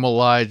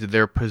normalized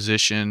their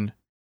position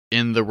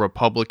in the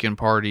Republican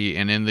Party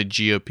and in the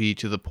GOP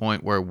to the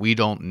point where we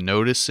don't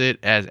notice it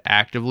as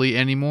actively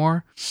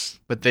anymore,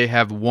 but they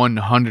have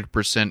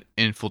 100%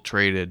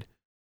 infiltrated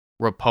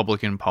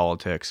Republican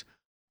politics.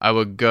 I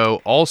would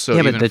go also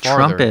even but the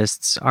farther.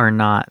 Trumpists are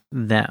not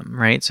them,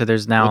 right? So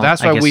there's now. Well,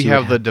 that's I why guess we you would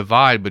have the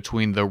divide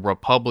between the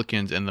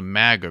Republicans and the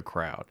MAGA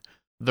crowd.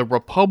 The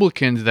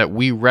Republicans that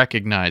we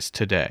recognize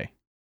today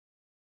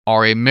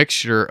are a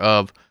mixture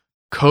of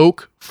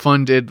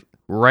Koch-funded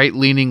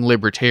right-leaning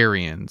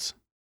libertarians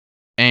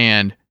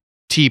and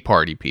Tea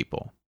Party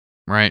people,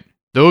 right?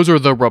 Those are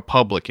the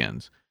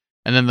Republicans.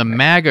 And then the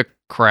MAGA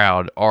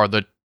crowd are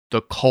the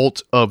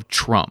cult of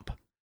Trump.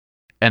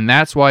 And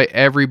that's why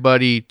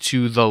everybody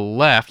to the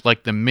left,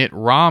 like the Mitt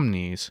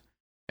Romneys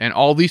and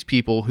all these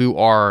people who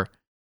are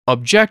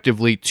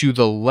objectively to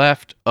the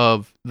left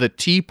of the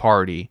Tea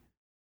Party,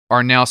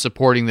 are now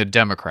supporting the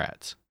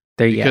Democrats.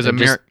 Because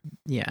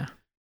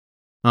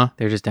Huh?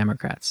 They're just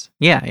Democrats.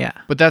 Yeah.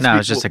 But that's I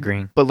was just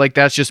agreeing. But like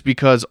that's just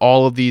because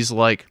all of these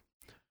like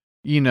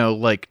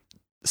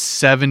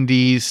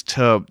 70s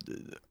to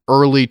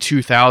early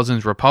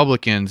 2000s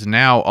Republicans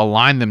now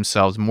align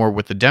themselves more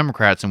with the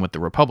Democrats and with the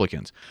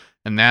Republicans.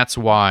 And that's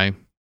why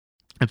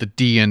at the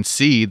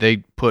DNC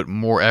they put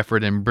more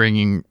effort in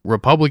bringing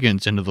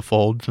Republicans into the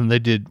fold than they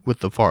did with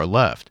the far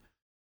left.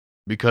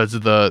 Because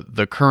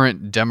the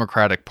current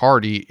Democratic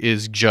Party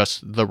is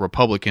just the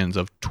Republicans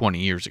of 20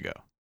 years ago.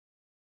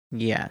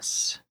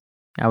 Yes.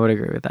 I would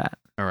agree with that.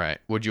 All right.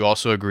 Would you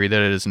also agree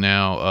that it is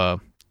now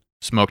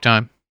smoke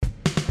time?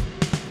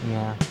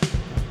 Yeah.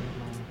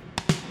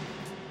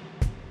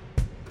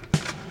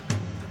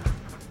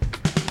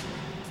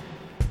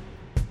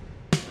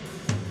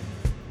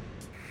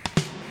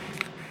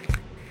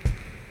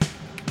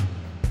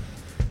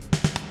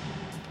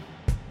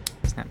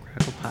 Snap,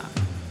 crackle, pop.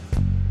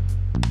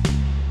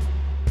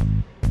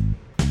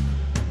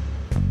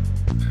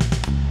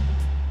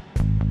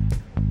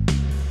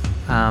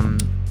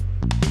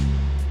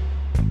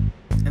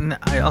 And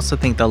I also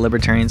think the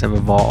libertarians have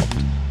evolved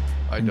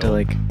I into don't.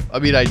 like. I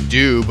mean, I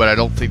do, but I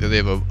don't think that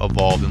they've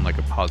evolved in like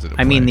a positive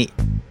way. I mean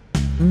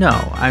No,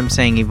 I'm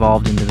saying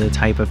evolved into the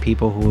type of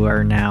people who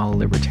are now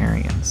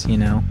libertarians. You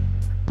know,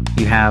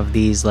 you have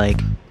these like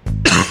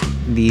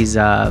these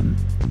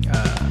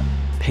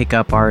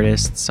pickup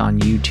artists on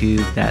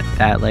YouTube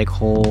that like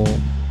whole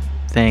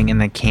thing,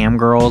 and the cam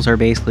girls are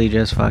basically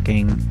just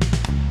fucking.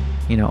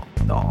 You know,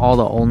 all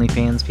the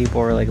OnlyFans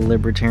people are like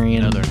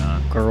libertarian No, they're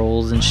not.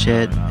 girls and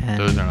shit. No,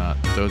 they're not.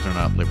 And Those are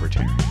not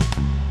libertarian.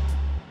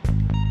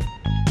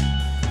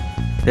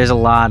 there's a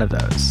lot of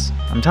those.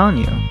 I'm telling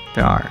you,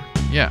 there are.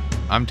 Yeah,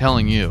 I'm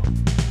telling you,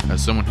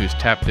 as someone who's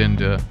tapped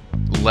into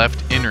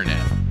left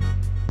internet,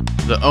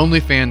 the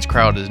OnlyFans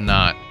crowd is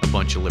not a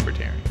bunch of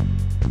libertarians.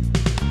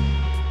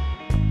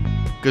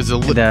 Because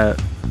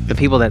The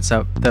people that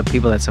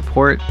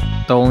support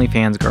the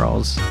OnlyFans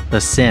girls,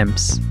 the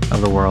simps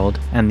of the world,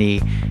 and the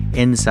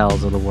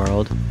incels of the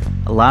world,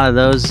 a lot of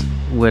those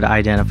would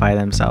identify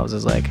themselves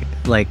as like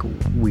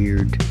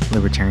weird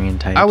libertarian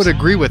types. I would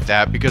agree with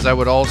that, because I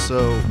would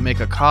also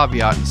make a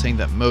caveat in saying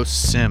that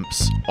most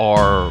simps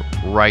are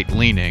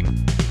right-leaning.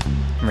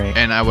 Right.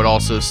 And I would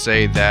also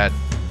say that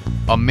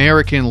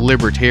American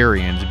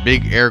libertarians,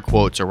 big air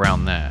quotes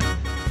around that,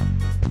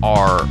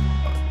 are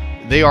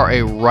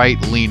a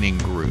right-leaning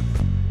group.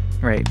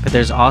 Right, but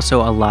there's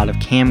also a lot of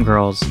cam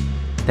girls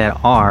that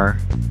are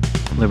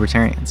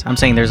libertarians. I'm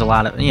saying there's a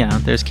lot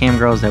of, there's cam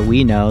girls that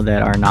we know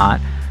that are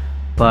not,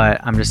 but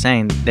I'm just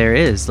saying there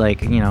is like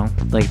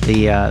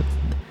the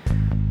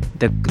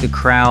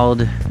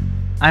crowd.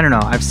 I don't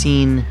know. I've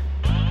seen.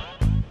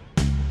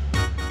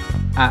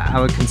 I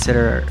would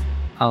consider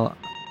a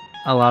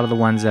lot of the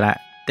ones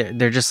that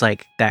they're just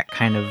like that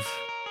kind of.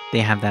 They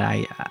have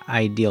that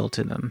ideal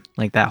to them,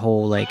 like that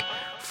whole like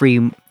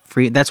free.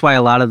 That's why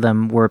a lot of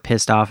them were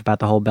pissed off about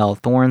the whole Bella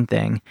Thorne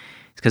thing.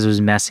 It's because it was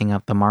messing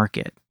up the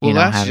market. Well,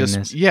 that's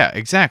just yeah,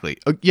 exactly.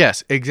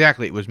 Yes,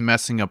 exactly. It was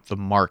messing up the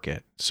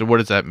market. So what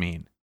does that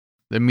mean?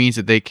 That means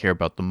that they care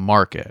about the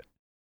market.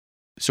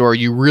 So are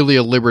you really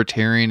a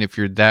libertarian if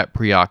you're that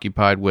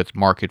preoccupied with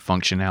market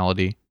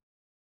functionality?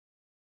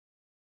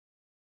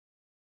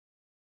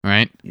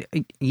 Right?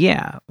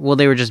 Yeah. Well,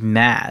 they were just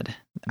mad.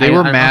 They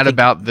were mad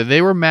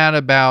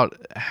about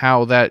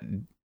how that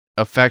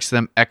affects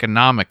them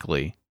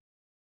economically,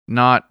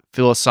 not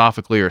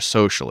philosophically or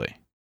socially.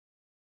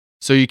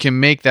 So you can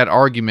make that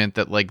argument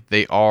that like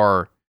they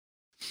are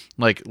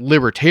like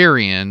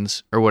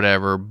libertarians or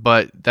whatever,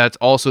 but that's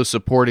also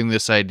supporting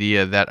this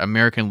idea that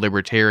American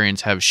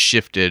libertarians have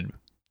shifted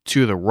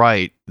to the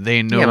right.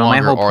 They no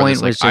longer are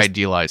this like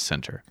idealized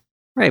center.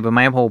 Right, but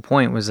my whole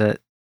point was that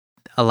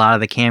a lot of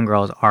the cam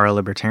girls are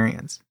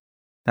libertarians.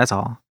 That's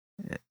all.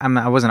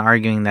 I wasn't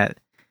arguing that.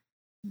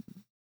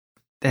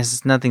 This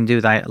has nothing to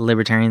do with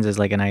libertarians as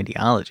like an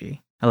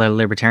ideology.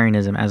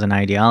 Libertarianism as an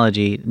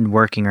ideology,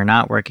 working or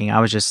not working. I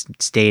was just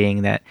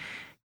stating that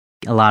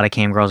a lot of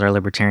cam girls are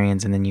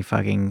libertarians, and then you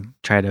fucking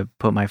try to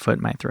put my foot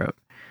in my throat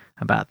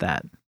about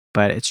that.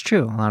 But it's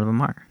true. A lot of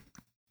them are.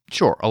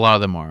 Sure, a lot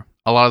of them are.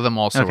 A lot of them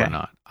also are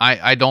not.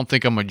 I don't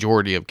think a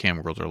majority of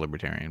cam girls are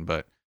libertarian,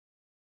 but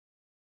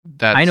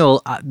I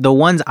know the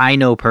ones I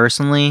know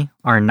personally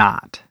are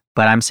not.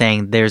 But I'm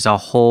saying there's a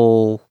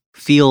whole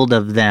field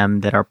of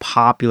them that are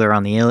popular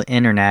on the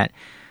internet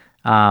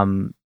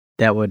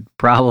that would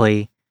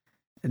probably,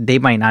 they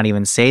might not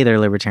even say they're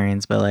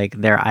libertarians, but like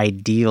their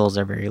ideals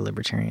are very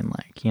libertarian,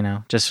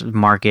 like, just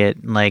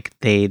market, like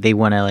they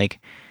want to like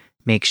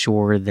make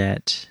sure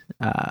that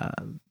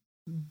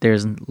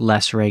there's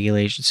less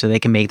regulation so they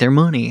can make their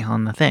money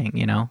on the thing,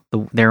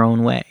 their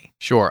own way.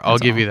 Sure, I'll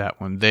give you that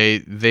one.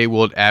 They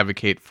will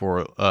advocate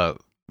for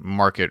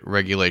market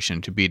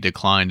regulation to be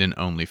declined in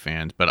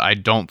OnlyFans, but I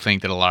don't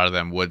think that a lot of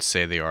them would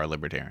say they are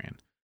libertarian.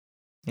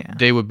 Yeah.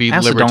 They would be I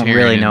also libertarian don't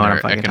really know in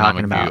what their I'm fucking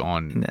economic talking view about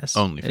on in this.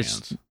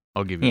 OnlyFans.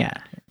 I'll give you Yeah.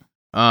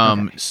 that.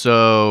 Okay.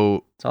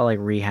 So It's all like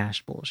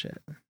rehashed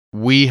bullshit.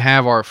 we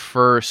have our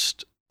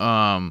first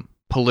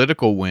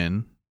political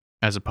win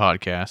as a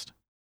podcast.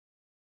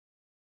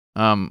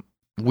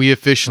 We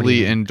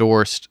officially mean?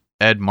 endorsed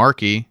Ed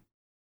Markey,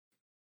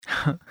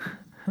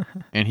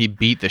 and he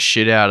beat the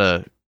shit out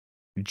of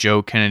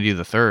Joe Kennedy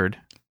III.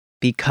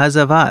 Because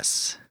of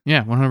us.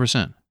 Yeah,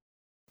 100%.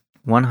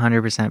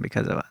 100%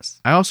 because of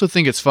us. I also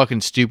think it's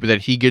fucking stupid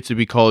that he gets to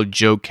be called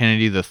Joe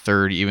Kennedy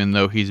III, even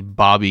though he's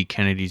Bobby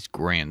Kennedy's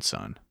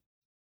grandson.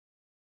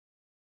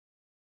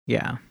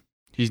 Yeah.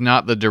 He's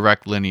not the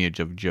direct lineage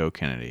of Joe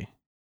Kennedy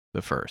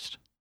the first.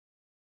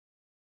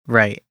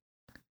 Right.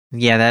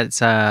 Yeah, that's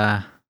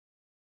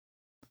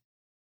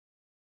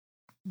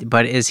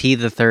but is he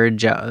the third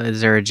Joe?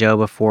 Is there a Joe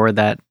before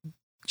that?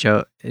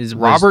 Joe is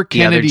Robert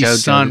the other Kennedy's Joe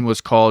son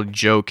was called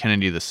Joe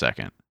Kennedy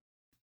II.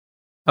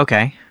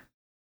 Okay.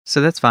 So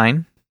that's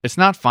fine. It's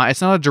not fine. It's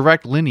not a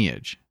direct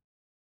lineage.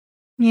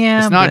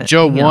 Yeah. It's not but,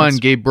 Joe you know, 1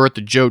 gave birth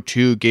to Joe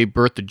 2, gave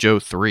birth to Joe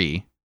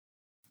 3.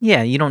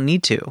 Yeah, you don't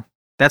need to.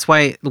 That's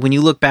why when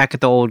you look back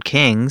at the old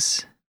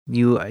kings,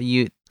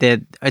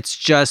 that it's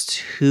just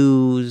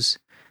whose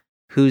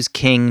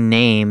king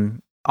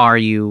name are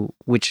you?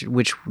 Which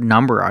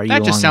number are you?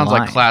 That just along sounds the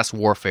like line? class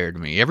warfare to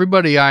me.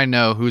 Everybody I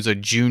know who's a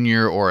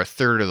junior or a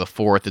third or the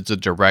fourth, it's a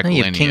direct No,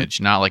 you have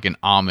lineage, not like an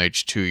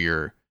homage to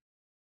your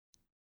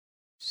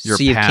So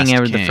you have past King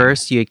Edward king. the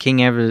First, you have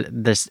King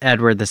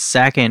Edward the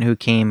Second, who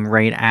came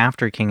right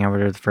after King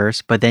Edward the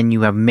First. But then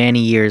you have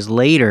many years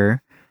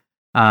later,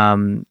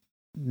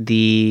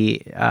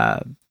 the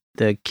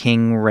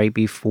king right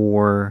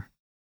before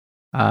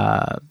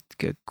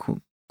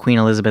Queen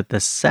Elizabeth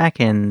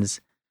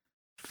II's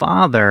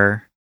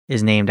father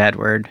is named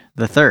Edward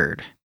the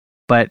Third,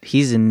 but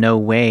he's in no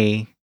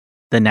way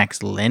the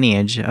next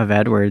lineage of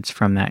Edwards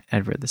from that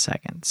Edward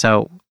II.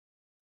 So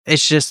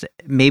it's just,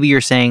 maybe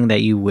you're saying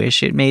that you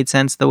wish it made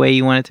sense the way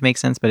you want it to make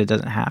sense, but it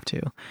doesn't have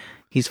to.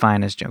 He's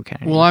fine as Joe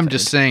Kennedy. Well, I'm III.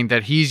 just saying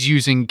that he's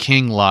using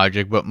king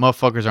logic, but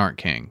motherfuckers aren't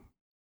king.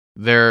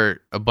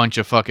 They're a bunch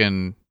of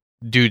fucking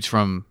dudes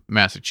from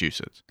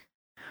Massachusetts.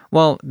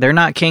 Well, they're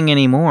not king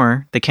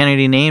anymore. The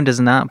Kennedy name does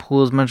not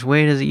pull as much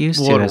weight as it used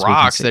to. Well, it as we can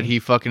rocks see. that he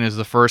fucking is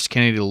the first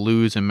Kennedy to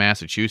lose in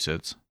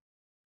Massachusetts.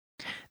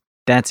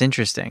 That's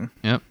interesting.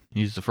 Yep,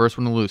 he's the first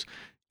one to lose.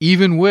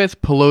 Even with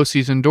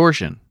Pelosi's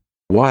endorsement.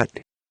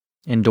 What?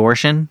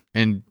 Endorsing?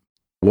 And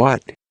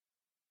What?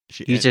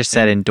 You just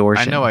said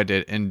endorsing. I know I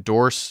did.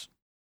 Endorsement.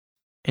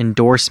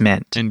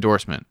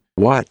 Endorsement.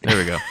 What? There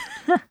we go.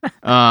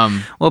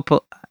 Well,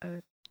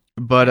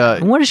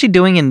 But what is she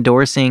doing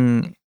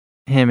endorsing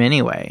him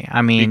anyway?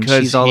 I mean, because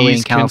she's all the way in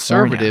he's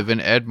California. conservative, and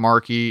Ed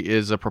Markey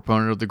is a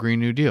proponent of the Green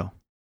New Deal.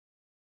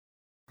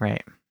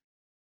 Right.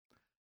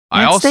 I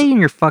Man, also stay in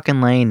your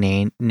fucking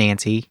lane,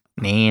 Nancy.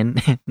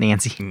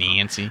 Nancy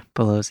Nancy.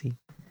 Pelosi.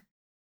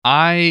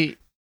 I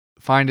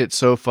find it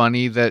so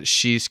funny that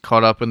she's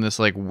caught up in this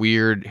like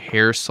weird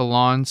hair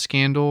salon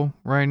scandal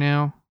right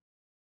now.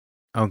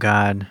 Oh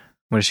God,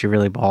 what is she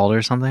really bald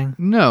or something?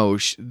 No,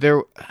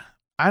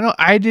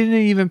 I didn't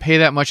even pay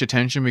that much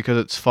attention because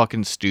it's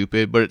fucking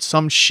stupid, but it's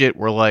some shit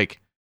where like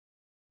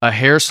a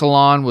hair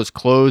salon was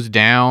closed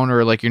down,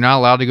 or like you're not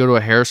allowed to go to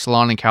a hair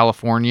salon in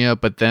California,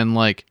 but then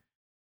like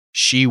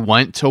she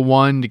went to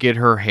one to get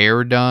her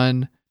hair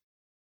done.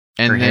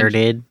 And Her hair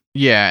did.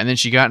 Yeah, and then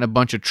she got in a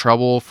bunch of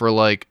trouble for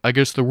like, I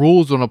guess the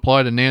rules don't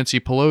apply to Nancy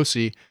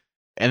Pelosi.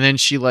 And then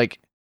she like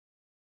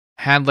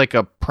had like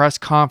a press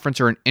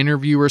conference or an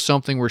interview or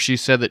something where she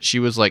said that she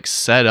was like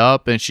set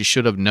up and she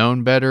should have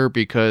known better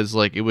because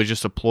like it was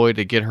just a ploy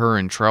to get her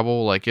in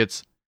trouble. Like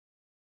it's...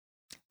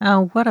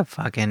 Oh, what a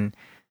fucking...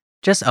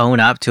 Just own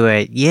up to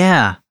it.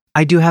 Yeah,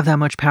 I do have that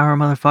much power,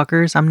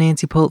 motherfuckers. I'm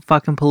Nancy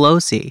fucking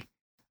Pelosi.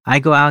 I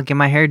go out, get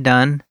my hair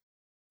done,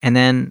 and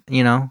then,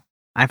 you know,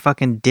 I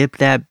fucking dip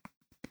that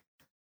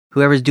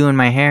whoever's doing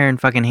my hair in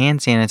fucking hand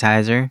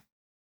sanitizer,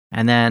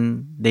 and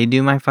then they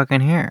do my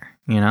fucking hair,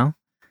 you know?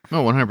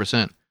 Oh,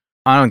 100%.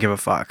 I don't give a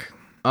fuck.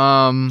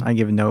 I I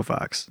give no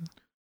fucks.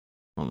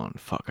 Hold on.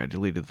 Fuck, I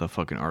deleted the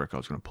fucking article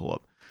I was going to pull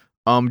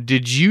up.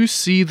 Did you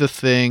see the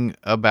thing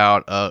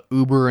about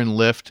Uber and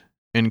Lyft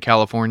in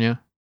California?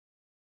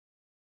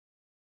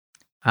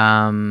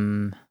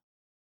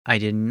 I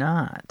did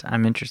not.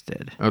 I'm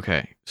interested.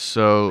 Okay,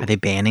 so... Are they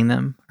banning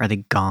them? Are they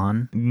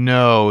gone?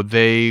 No,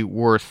 they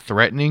were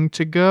threatening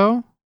to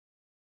go.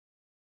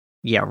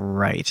 Yeah,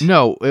 right.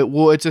 No,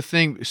 it's a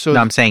thing. So No,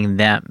 I'm saying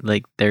them.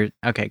 Like, they're...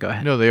 Okay, go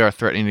ahead. no, they are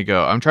threatening to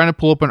go. I'm trying to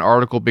pull up an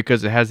article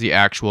because it has the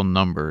actual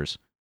numbers.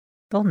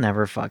 They'll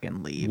never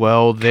fucking leave.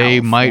 Well, they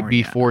might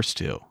be California. forced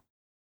to.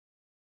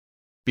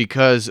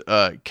 Because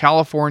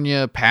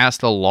California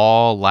passed a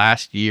law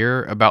last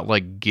year about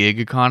like gig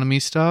economy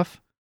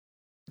stuff.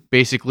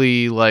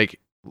 Basically,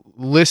 like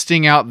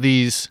listing out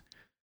these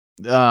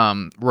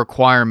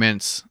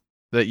requirements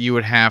that you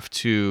would have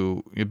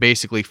to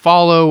basically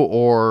follow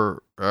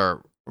or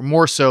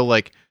more so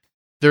like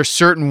there's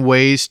certain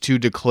ways to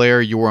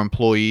declare your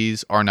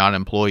employees are not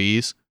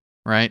employees,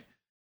 right?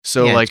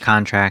 So Yeah, like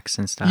contracts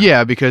and stuff.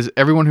 yeah, because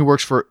everyone who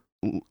works for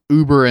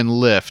Uber and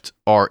Lyft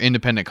are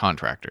independent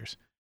contractors.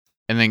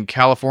 And then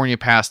California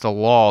passed a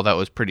law that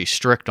was pretty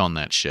strict on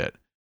that shit.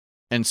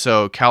 And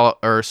so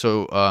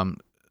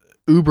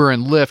Uber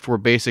and Lyft were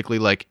basically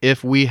like,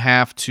 if we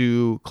have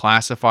to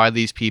classify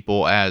these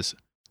people as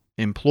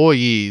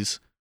employees,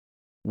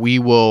 we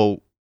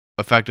will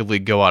effectively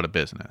go out of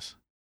business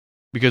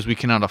because we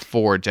cannot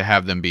afford to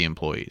have them be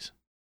employees.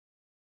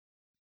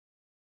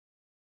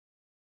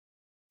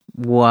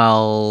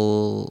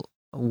 Well,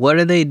 what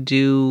do they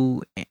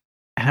do?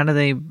 How do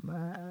they?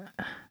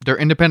 They're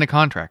independent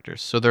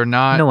contractors, so they're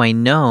not. No, I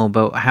know,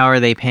 but how are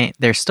they paying?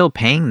 They're still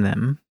paying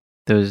them,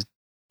 those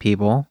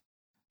people.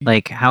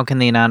 Like, how can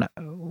they not?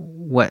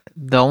 What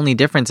the only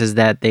difference is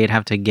that they'd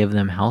have to give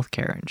them health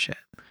care and shit.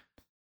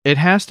 It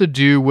has to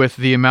do with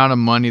the amount of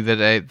money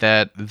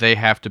that they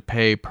have to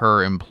pay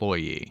per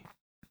employee.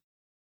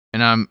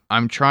 And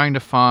I'm trying to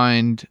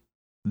find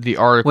the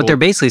article. What they're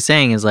basically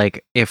saying is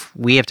like, if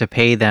we have to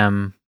pay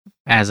them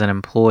as an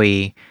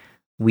employee,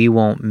 we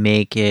won't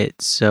make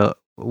it so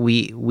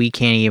we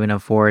can't even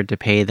afford to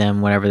pay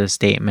them whatever the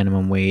state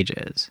minimum wage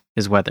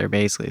is what they're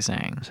basically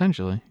saying.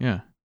 Essentially,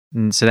 yeah.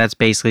 And so that's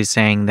basically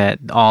saying that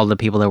all the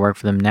people that work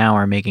for them now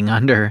are making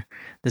under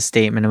the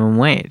state minimum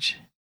wage.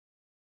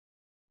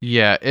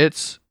 Yeah,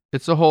 it's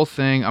a whole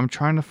thing. I'm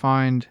trying to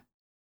find.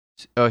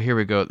 Oh, here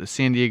we go. The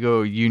San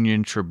Diego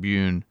Union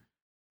Tribune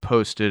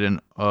posted an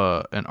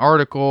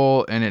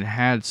article, and it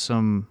had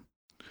some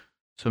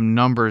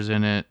numbers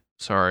in it.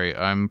 Sorry,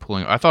 I'm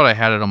pulling. I thought I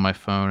had it on my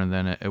phone, and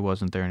then it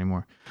wasn't there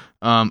anymore.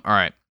 All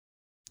right.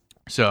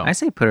 So I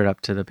say put it up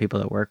to the people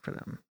that work for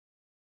them.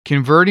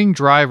 converting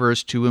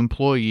drivers to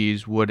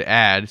employees would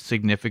add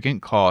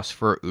significant costs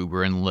for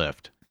Uber and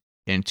Lyft.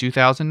 In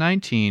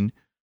 2019,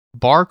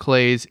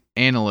 Barclays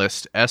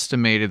analysts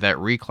estimated that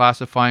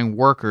reclassifying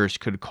workers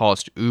could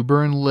cost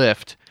Uber and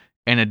Lyft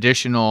an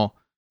additional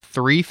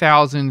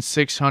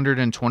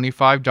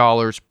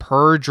 $3,625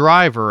 per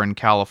driver in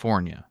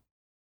California.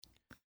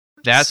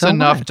 That's So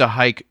enough much. to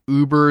hike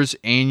Uber's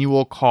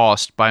annual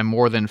cost by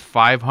more than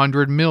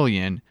 $500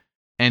 million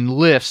and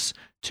Lyft's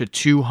to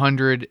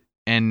 $290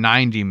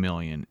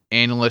 million,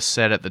 analysts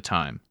said at the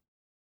time.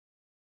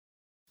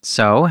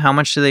 So how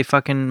much do they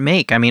fucking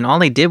make? I mean, all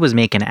they did was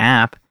make an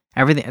app.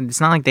 Everything. It's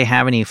not like they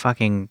have any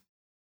fucking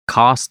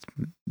cost.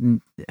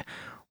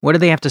 What do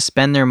they have to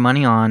spend their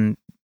money on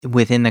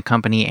within the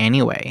company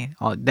anyway?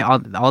 All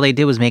they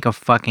did was make a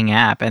fucking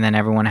app, and then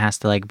everyone has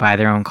to like buy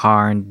their own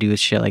car and do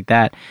shit like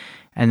that.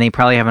 And they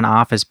probably have an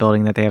office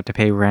building that they have to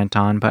pay rent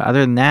on. But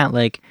other than that,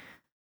 like,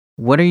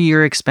 what are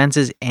your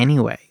expenses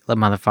anyway,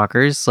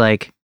 motherfuckers?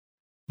 Like,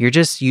 you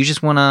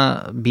just want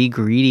to be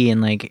greedy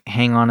and like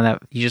hang on to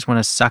that. You just want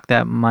to suck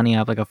that money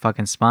up like a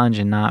fucking sponge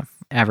and not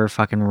ever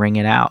fucking wring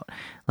it out.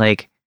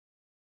 Like,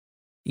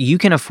 you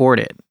can afford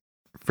it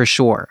for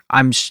sure.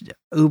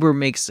 Uber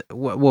makes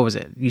what was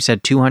it? You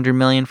said 200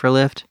 million for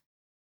Lyft,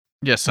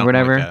 Yeah, something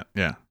whatever. like that.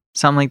 Yeah.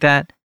 something like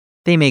that.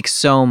 They make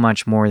so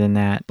much more than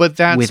that. But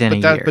within a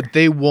year. But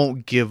they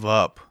won't give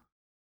up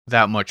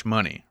that much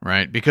money,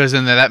 right? Because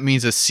then that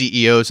means the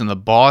CEOs and the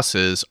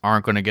bosses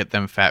aren't going to get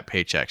them fat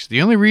paychecks.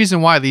 The only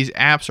reason why these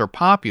apps are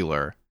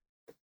popular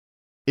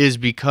is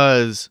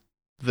because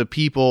the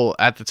people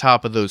at the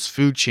top of those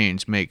food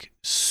chains make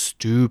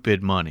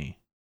stupid money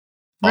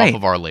off Right.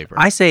 of our labor.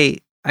 I say,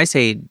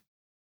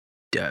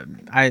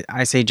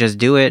 just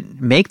do it.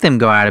 Make them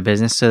go out of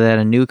business so that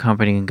a new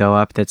company can go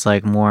up that's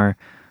like more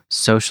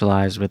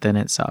socialized within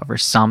itself or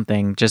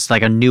something. Just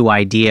like a new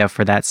idea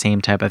for that same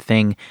type of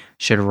thing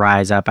should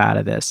rise up out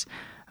of this.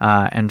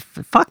 And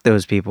fuck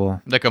those people.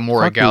 Like a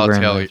more Fuck Uber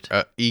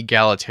and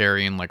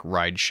egalitarian like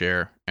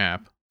rideshare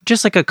app.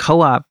 Just like a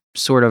co-op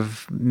sort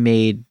of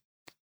made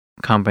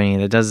company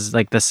that does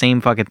like the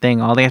same fucking thing.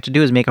 All they have to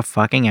do is make a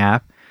fucking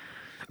app.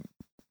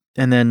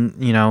 And then,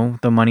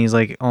 the money's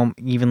like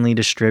evenly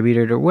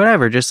distributed or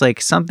whatever. Just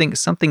like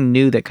something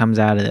new that comes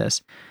out of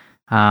this.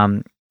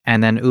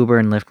 And then Uber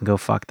and Lyft can go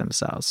fuck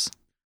themselves.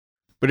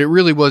 But it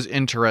really was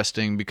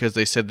interesting because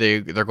they said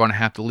they're going to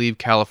have to leave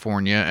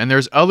California. And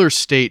there's other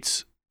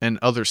states and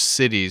other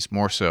cities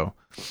more so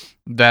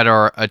that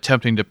are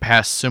attempting to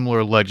pass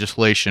similar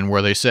legislation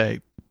where they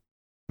say,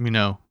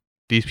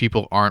 these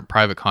people aren't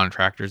private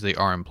contractors, they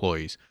are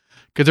employees.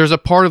 Because there's a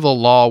part of the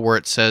law where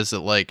it says that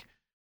like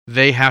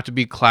they have to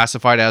be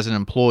classified as an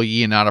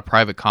employee and not a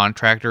private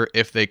contractor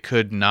if they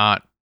could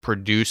not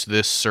produce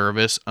this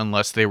service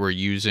unless they were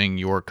using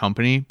your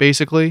company,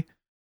 basically.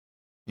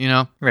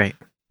 Right.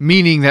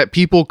 Meaning that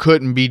people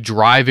couldn't be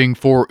driving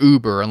for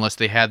Uber unless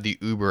they had the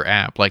Uber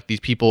app. Like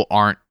these people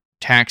aren't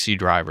taxi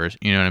drivers,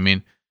 you know what I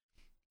mean?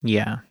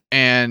 Yeah.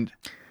 And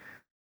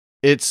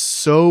it's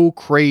so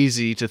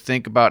crazy to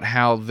think about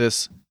how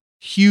this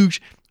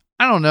huge,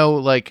 I don't know,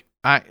 like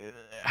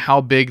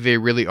how big they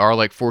really are,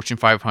 like Fortune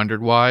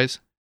 500 wise,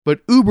 but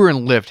Uber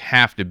and Lyft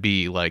have to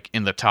be like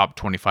in the top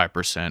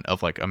 25%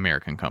 of like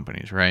American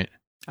companies, right?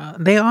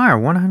 They are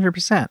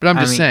 100%. But I'm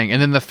just saying,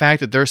 and then the fact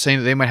that they're saying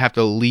that they might have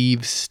to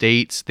leave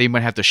states, they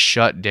might have to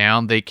shut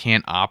down, they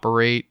can't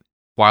operate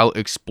while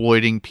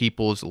exploiting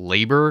people's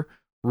labor,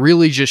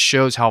 really just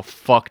shows how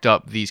fucked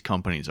up these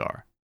companies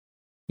are.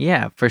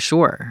 Yeah, for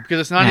sure. Because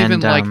it's not even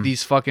like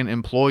these fucking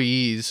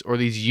employees or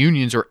these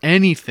unions or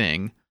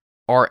anything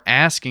are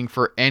asking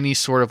for any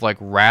sort of like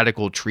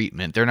radical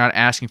treatment. They're not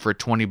asking for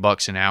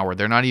 $20 an hour.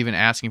 They're not even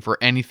asking for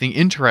anything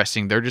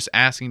interesting. They're just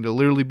asking to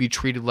literally be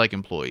treated like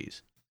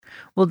employees.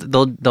 Well,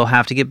 they'll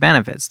have to get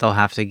benefits. They'll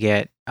have to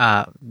get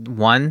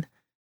one.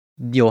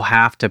 You'll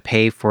have to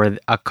pay for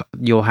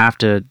you'll have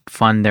to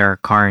fund their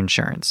car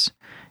insurance,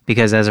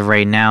 because as of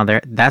right now,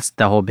 that's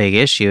the whole big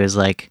issue. Is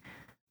like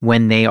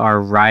when they are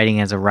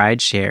riding as a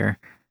rideshare,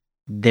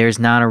 there's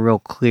not a real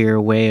clear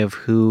way of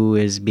who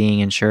is being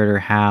insured or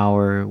how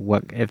or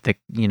what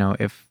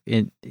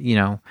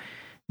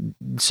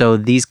so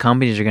these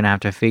companies are going to have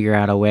to figure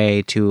out a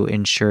way to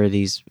insure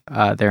these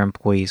their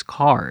employees'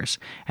 cars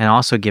and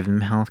also give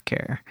them health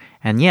care.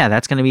 And yeah,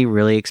 that's going to be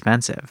really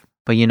expensive.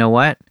 But you know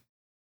what?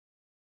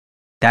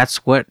 That's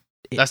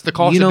the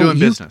cost of doing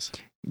business.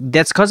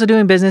 That's the cost of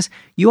doing business.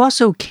 You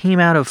also came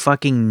out of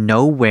fucking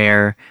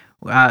nowhere.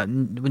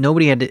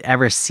 Nobody had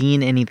ever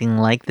seen anything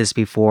like this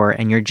before,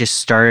 and you're just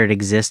started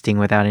existing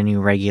without any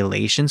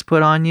regulations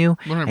put on you,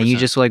 100%. and you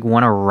just like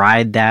want to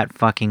ride that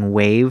fucking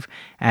wave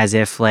as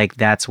if like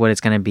that's what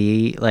it's going to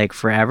be like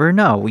forever.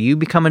 No, you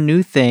become a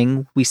new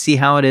thing. We see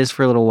how it is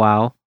for a little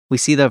while. We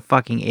see the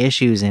fucking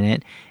issues in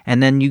it,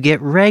 and then you get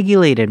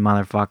regulated,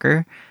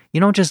 motherfucker. You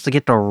don't just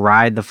get to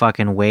ride the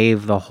fucking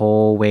wave the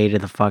whole way to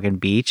the fucking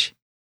beach.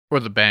 Or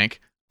the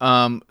bank.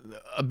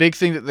 A big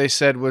thing that they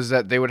said was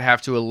that they would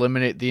have to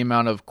eliminate the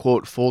amount of,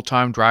 quote,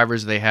 full-time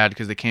drivers they had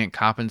because they can't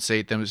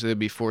compensate them, so they'd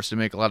be forced to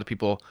make a lot of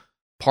people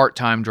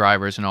part-time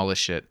drivers and all this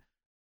shit.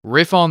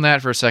 Riff on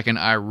that for a second.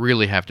 I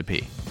really have to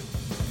pee.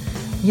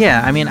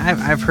 Yeah, I mean,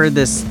 I've heard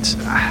this.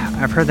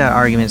 I've heard that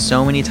argument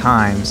so many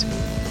times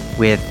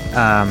with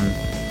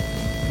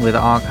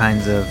all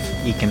kinds of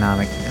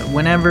economic.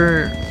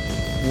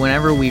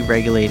 Whenever we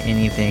regulate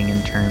anything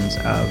in terms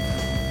of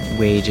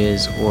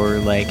wages or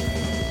like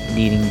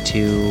needing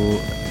to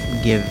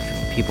give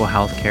people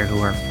health care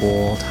who are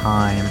full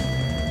time,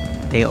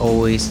 they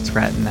always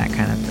threaten that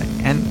kind of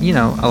thing. And you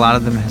know, a lot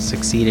of them have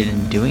succeeded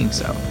in doing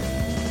so.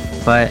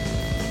 But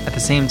at the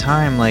same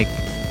time, like,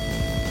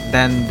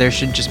 then there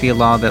should just be a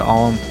law that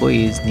all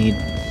employees need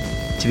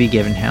to be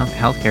given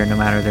health care no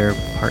matter their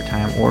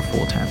part-time or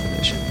full-time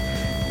position.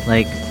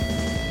 Like,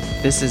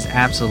 this is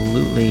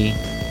absolutely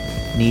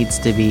needs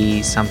to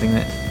be something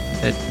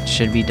that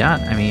should be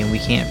done. I mean, we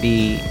can't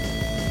be,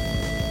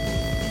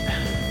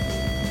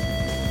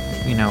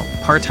 you know,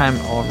 part-time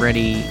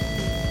already.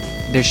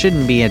 There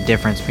shouldn't be a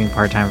difference between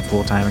part-time and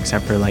full-time,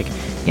 except for like,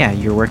 yeah,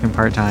 you're working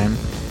part-time,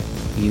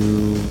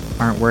 you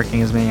aren't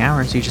working as many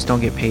hours, so you just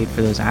don't get paid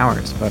for those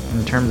hours. But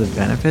in terms of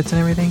benefits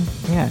and everything,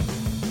 yeah,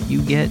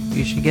 you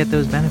should get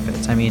those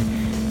benefits. I mean,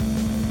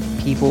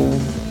 people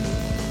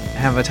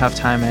have a tough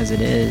time as it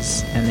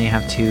is, and they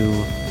have to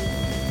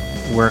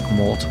work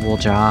multiple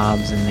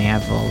jobs, and they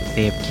have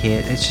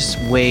kids. It's just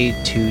way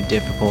too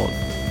difficult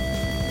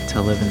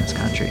to live in this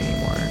country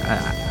anymore.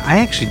 I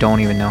actually don't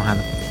even know how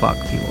the fuck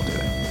people do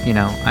it. You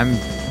know, I'm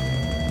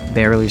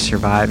barely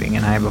surviving,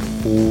 and I have a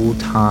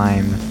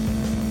full-time,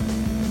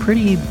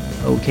 pretty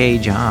okay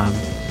job,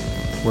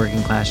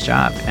 working class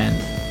job, and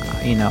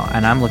you know,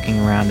 and I'm looking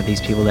around at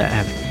these people that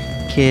have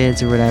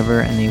kids or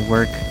whatever, and they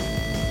work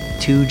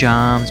 2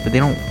 jobs, but it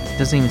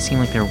doesn't even seem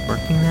like they're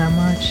working that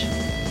much.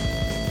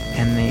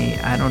 And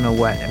I don't know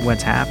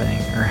what's happening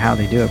or how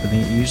they do it, but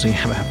they usually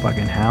have a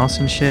fucking house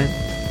and shit.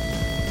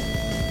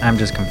 I'm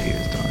just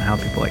confused on how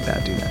people like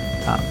that do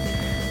that.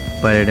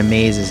 But it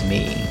amazes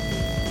me.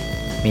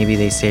 Maybe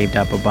they saved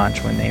up a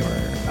bunch when they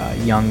were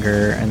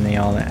younger, and they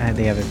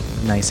have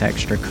a nice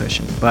extra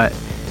cushion. But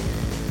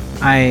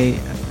I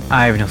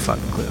have no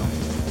fucking clue.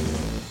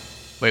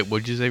 Wait, what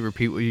did you say?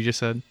 Repeat what you just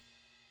said.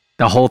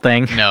 The whole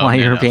thing while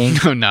you were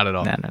peeing? No, not at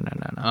all.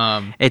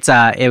 No. It's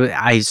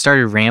I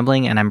started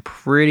rambling, and I'm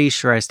pretty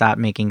sure I stopped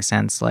making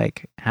sense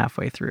like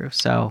halfway through.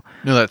 So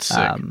no, that's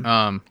sick.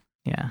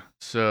 Yeah.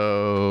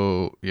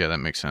 So yeah, that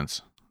makes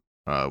sense.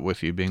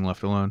 With you being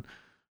left alone,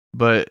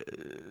 but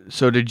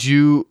so did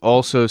you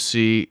also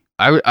see?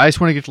 I just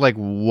want to get to like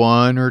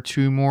 1 or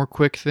 2 more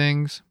quick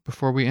things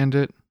before we end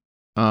it.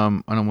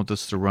 I don't want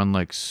this to run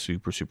like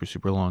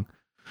super long.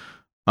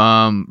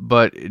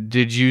 But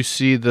did you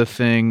see the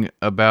thing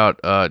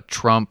about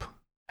Trump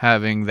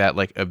having that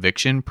like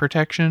eviction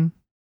protection?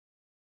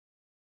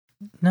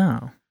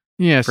 No.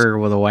 Yes.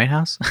 For the White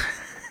House?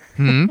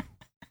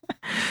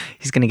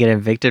 He's going to get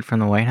evicted from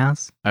the White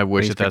House? I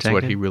wish that's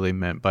what he really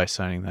meant by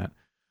signing that.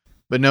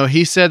 But no,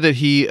 he said that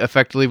he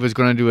effectively was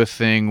going to do a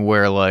thing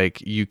where like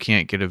you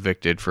can't get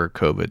evicted for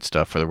COVID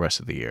stuff for the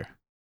rest of the year.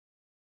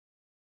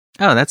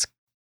 Oh, that's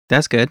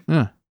good.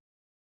 Yeah.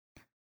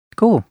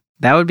 Cool.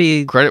 That would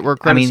be credit where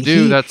credit's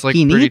due. That's like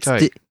pretty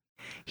tight.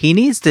 He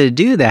needs to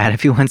do that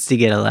if he wants to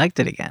get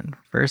elected again.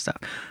 First off,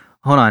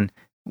 hold on.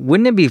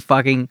 Wouldn't it be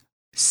fucking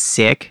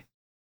sick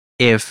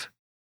if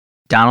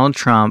Donald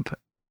Trump,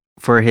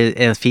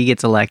 if he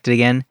gets elected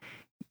again,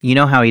 you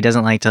know how he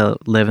doesn't like to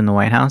live in the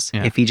White House?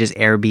 Yeah. If he just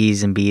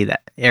Airbnbs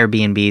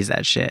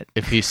that shit.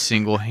 If he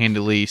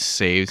single-handedly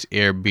saves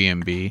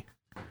Airbnb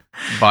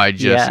by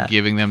just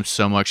giving them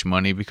so much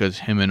money because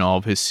him and all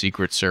of his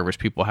Secret Service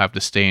people have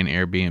to stay in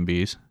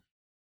Airbnbs.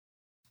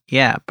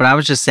 Yeah, but I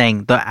was just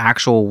saying the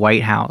actual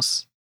White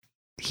House,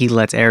 he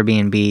lets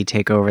Airbnb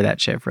take over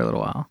that shit for a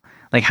little while.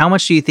 Like, how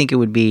much do you think it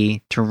would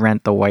be to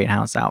rent the White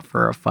House out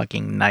for a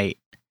fucking night?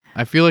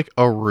 I feel like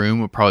a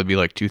room would probably be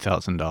like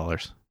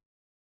 $2,000.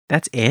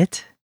 That's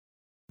it?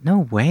 No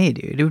way,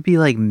 dude. It would be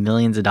like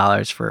millions of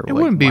dollars for It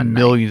wouldn't be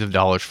millions of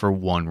dollars for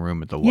one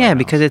room at the White House. Yeah,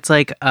 because it's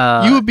like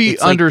you would be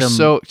under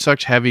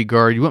such heavy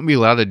guard. You wouldn't be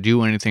allowed to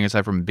do anything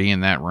aside from be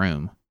in that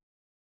room.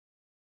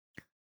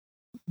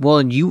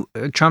 Well,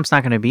 Trump's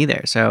not going to be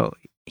there, so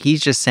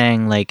he's just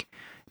saying like,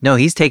 no,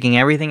 he's taking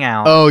everything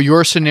out. Oh,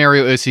 your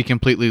scenario is he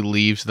completely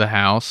leaves the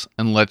house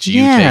and lets you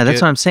take it? Yeah,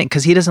 that's what I'm saying,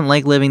 because he doesn't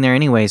like living there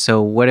anyway,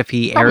 so what if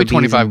he Probably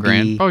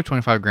Airbnb? Probably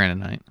 $25,000 a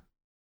night.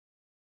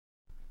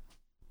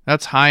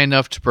 That's high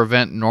enough to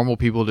prevent normal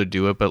people to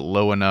do it, but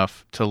low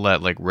enough to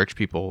let like rich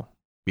people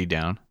be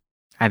down.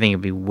 I think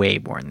it'd be way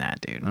more than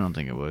that, dude. I don't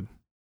think it would.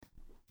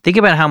 Think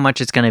about how much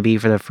it's going to be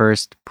for the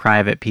first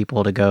private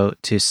people to go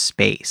to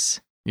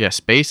space. Yeah,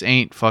 space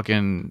ain't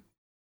fucking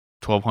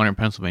 1200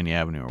 Pennsylvania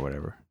Avenue or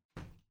whatever.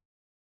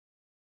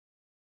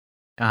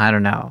 I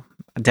don't know.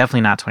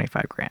 Definitely not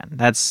 $25,000.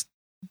 That's,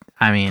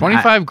 I mean,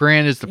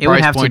 $25,000 is the it would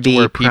price have to point to be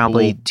where people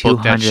probably book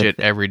that 200 shit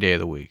every day of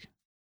the week.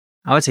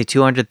 I would say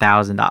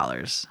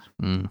 $200,000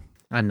 Mm.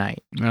 a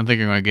night. I don't think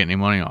you're going to get any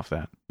money off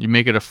that. You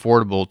make it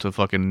affordable to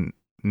fucking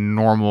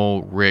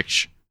normal,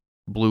 rich,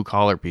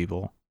 blue-collar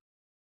people.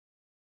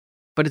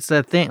 But it's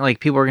that thing, like,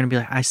 people are going to be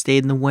like, I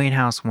stayed in the White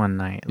House one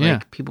night. Like, Yeah.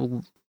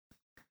 people...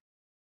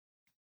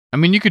 I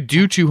mean, you could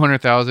do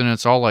 200,000 and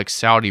it's all like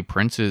Saudi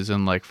princes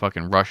and like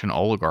fucking Russian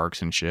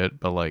oligarchs and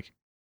shit. But like,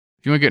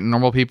 if you want to get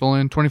normal people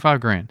in,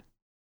 $25,000.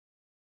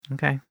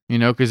 Okay. You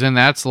know, because then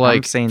that's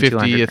like saying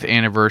 50th $200,000.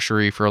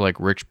 anniversary for like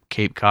rich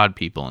Cape Cod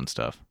people and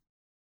stuff.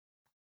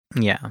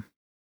 Yeah.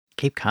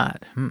 Cape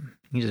Cod.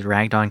 You just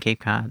ragged on Cape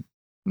Cod.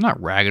 I'm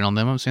not ragging on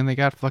them. I'm saying they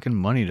got fucking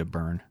money to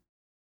burn.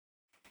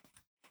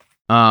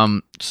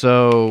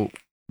 So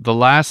the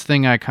last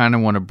thing I kind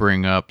of want to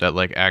bring up that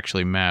like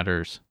actually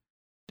matters.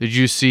 Did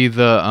you see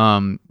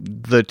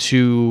the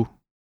two,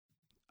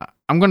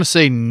 I'm going to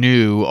say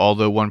new,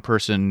 although one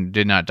person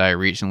did not die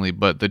recently,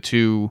 but the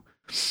two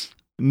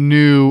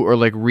new or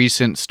like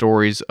recent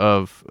stories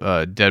of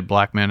dead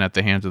black men at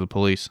the hands of the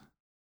police?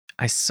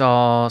 I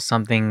saw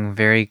something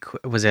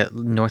was it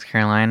North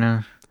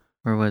Carolina?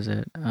 Or was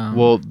it?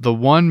 Well, the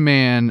one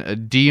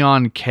man,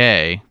 Dion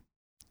K,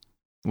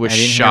 was I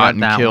didn't hear shot about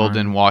and that killed one.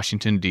 in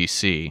Washington,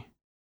 D.C.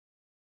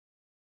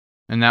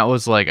 And that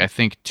was like, I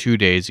think 2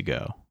 days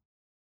ago.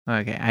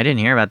 Okay, I didn't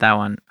hear about that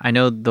one. I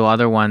know the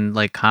other one,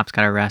 like cops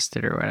got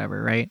arrested or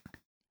whatever, right?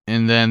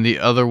 And then the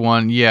other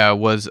one, yeah,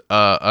 was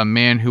a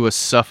man who was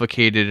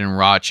suffocated in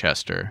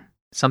Rochester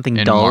Something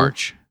in dull.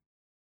 March.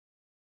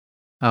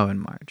 Oh, in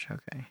March.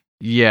 Okay.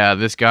 Yeah,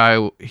 this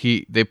guy,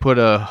 they put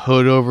a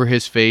hood over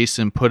his face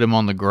and put him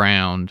on the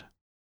ground.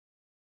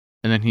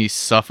 And then he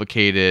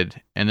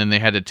suffocated, and then they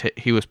had to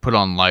he was put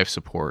on life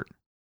support.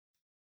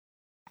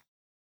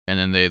 And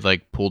then they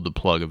like pulled the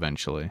plug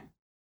eventually.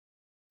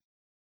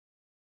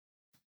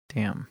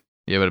 Damn.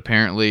 Yeah, but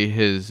apparently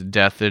his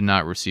death did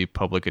not receive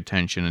public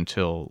attention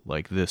until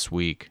like this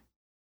week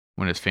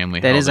when his family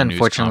That held is a news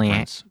unfortunately-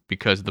 conference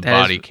because the that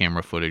is- body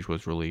camera footage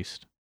was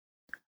released.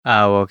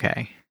 Oh,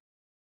 okay.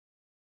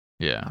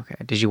 Yeah. Okay.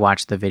 Did you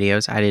watch the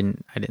videos? I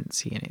didn't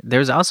see any. There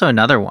was also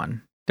another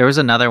one. There was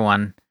another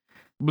one.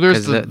 But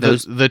there's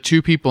 'Cause the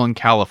two people in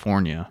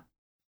California.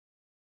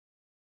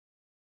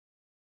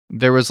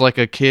 There was like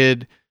a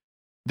kid.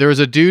 There was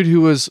a dude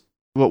who was,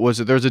 what was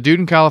it? There was a dude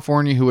in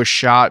California who was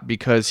shot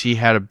because he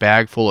had a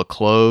bag full of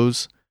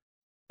clothes.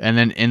 And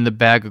then in the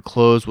bag of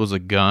clothes was a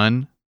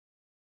gun.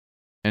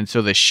 And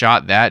so they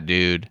shot that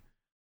dude.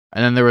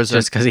 And then there was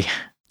Just because he...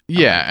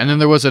 Yeah, and then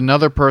there was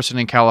another person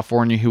in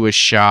California who was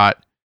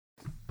shot,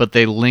 but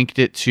they linked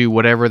it to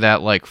whatever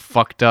that like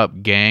fucked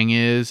up gang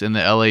is in the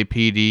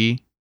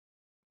LAPD,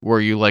 where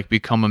you like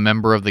become a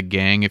member of the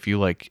gang if you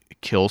like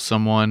kill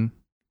someone,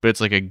 but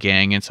it's like a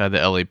gang inside the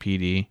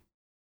LAPD.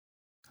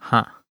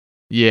 Huh.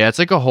 Yeah, it's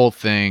like a whole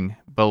thing,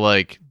 but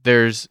like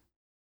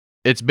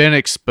it's been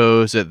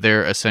exposed that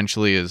there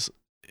essentially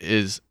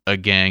is a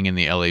gang in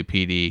the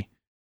LAPD,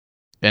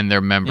 and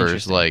their members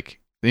Interesting. like,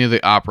 you know,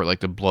 they operate like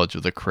the Bloods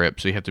of the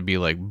Crips, so you have to be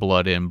like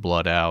blood in,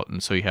 blood out,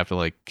 and so you have to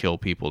like kill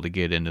people to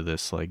get into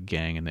this like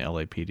gang in the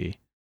LAPD.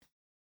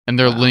 And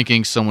they're Wow.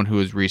 linking someone who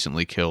was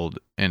recently killed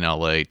in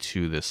LA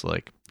to this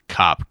like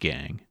cop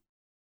gang,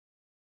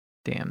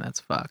 Damn, that's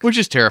fucked. which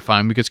is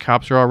terrifying because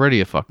cops are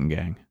already a fucking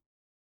gang.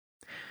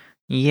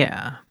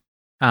 Yeah.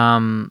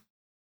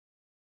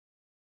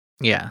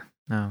 Yeah.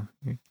 No,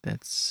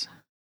 that's...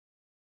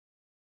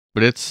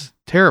 But it's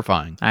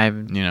terrifying,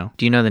 Do you know.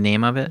 you know the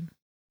name of it?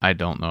 I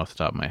don't know off the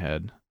top of my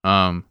head.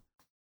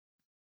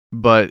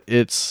 but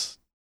it's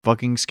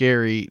fucking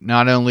scary.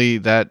 Not only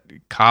that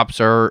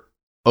cops are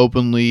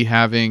openly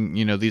having,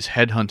 these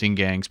headhunting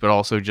gangs, but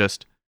also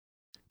just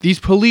these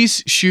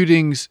police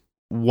shootings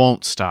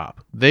won't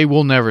stop. They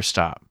will never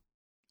stop.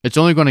 It's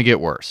only going to get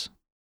worse.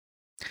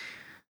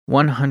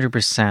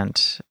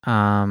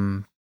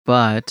 100%.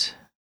 But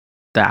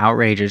the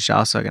outrage is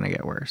also going to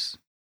get worse.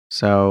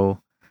 So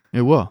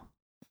it will.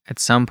 At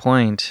some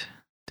point,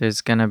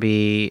 there's going to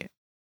be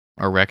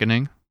a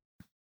reckoning.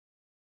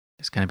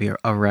 There's going to be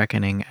a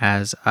reckoning,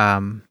 as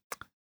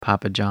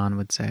Papa John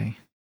would say.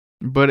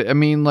 But I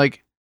mean,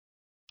 like,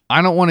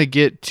 I don't want to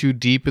get too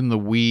deep in the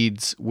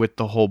weeds with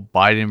the whole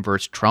Biden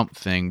versus Trump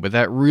thing, but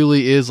that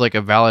really is like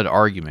a valid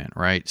argument,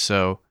 right?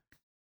 So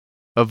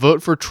a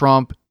vote for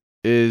Trump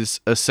is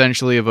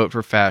essentially a vote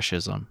for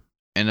fascism,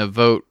 and a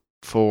vote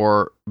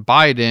for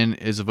Biden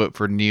is a vote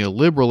for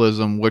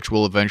neoliberalism, which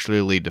will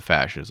eventually lead to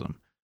fascism.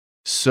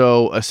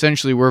 So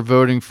essentially, we're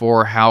voting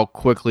for how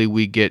quickly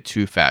we get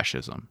to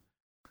fascism.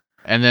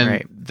 And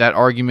then that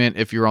argument,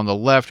 if you're on the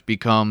left,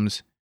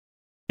 becomes,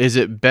 is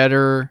it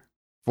better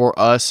for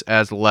us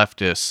as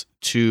leftists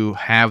to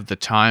have the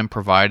time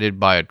provided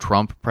by a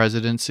Trump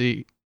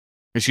presidency?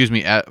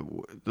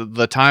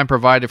 The time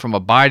provided from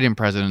a Biden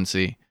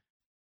presidency,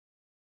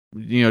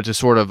 to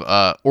sort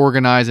of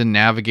organize and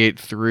navigate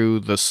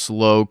through the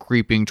slow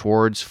creeping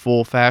towards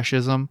full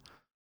fascism?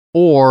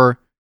 Or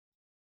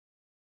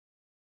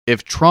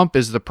if Trump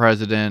is the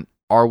president,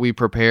 are we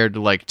prepared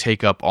to like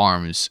take up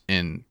arms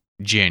in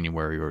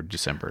January or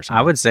December or something?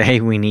 I would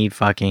say we need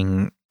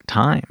fucking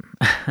time.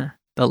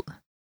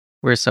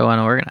 We're so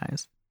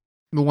unorganized.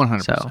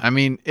 100%. So. I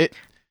mean,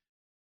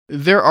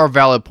 there are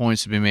valid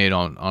points to be made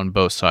on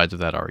both sides of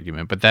that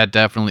argument, but that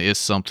definitely is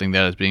something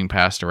that is being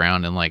passed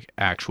around in like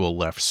actual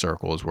left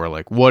circles, where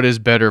like, what is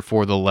better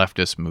for the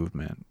leftist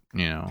movement?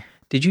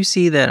 Did you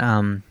see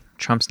that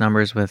Trump's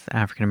numbers with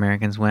African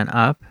Americans went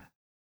up,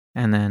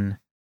 and then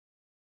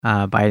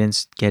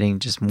Biden's getting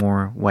just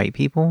more white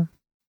people?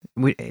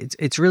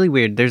 It's really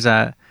weird. There's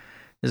a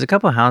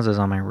couple of houses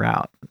on my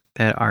route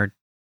that are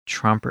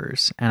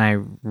Trumpers, and I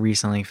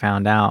recently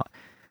found out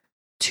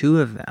 2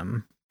 of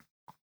them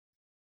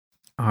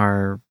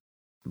are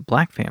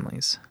black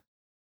families.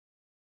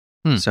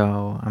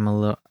 So I'm a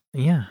little,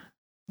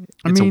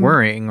 it's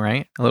worrying,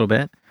 right? A little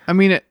bit. I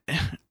mean,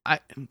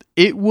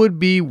 it would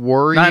be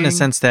worrying. Not in a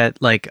sense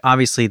that, like,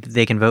 obviously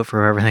they can vote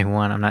for whoever they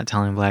want. I'm not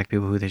telling black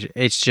people who they should.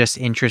 It's just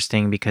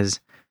interesting because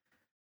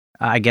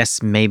I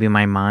guess maybe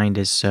my mind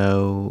is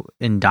so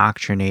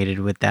indoctrinated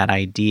with that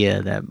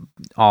idea that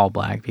all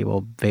black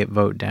people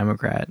vote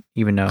Democrat,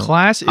 even though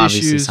class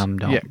obviously issues, some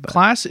don't. Yeah,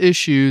 class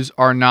issues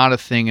are not a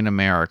thing in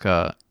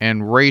America,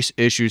 and race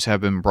issues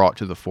have been brought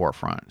to the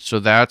forefront. So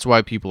that's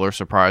why people are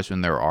surprised when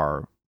there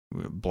are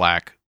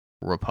black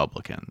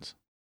Republicans.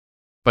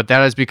 But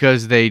that is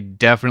because they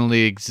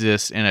definitely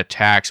exist in a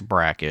tax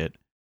bracket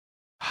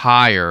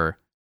higher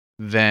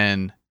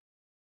than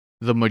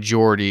the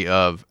majority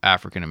of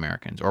African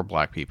Americans or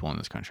black people in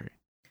this country.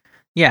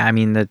 Yeah, I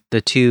mean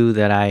the 2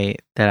 that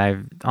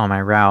I've on my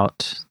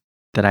route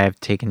that I have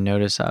taken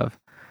notice of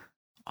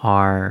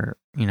are,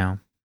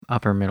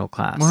 upper middle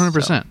class.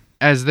 100%. So.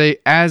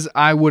 As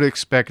I would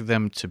expect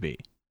them to be.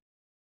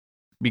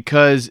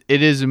 Because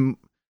it is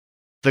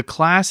the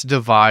class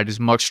divide is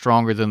much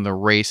stronger than the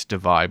race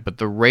divide, but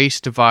the race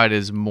divide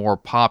is more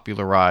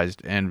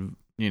popularized and,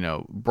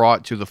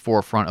 brought to the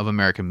forefront of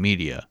American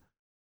media.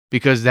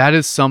 Because that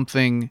is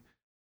something,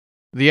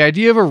 the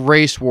idea of a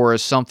race war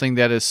is something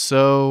that is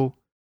so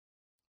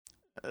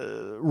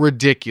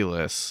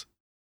ridiculous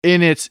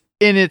in its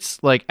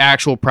like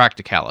actual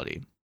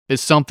practicality.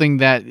 It's something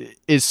that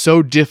is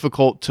so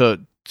difficult to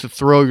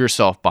throw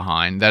yourself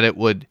behind that it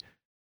would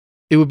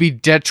be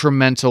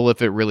detrimental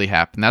if it really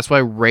happened. That's why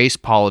race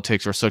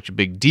politics are such a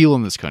big deal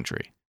in this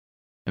country.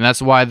 And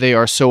that's why they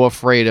are so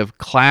afraid of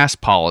class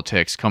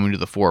politics coming to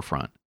the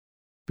forefront.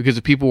 Because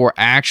if people were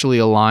actually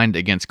aligned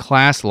against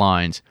class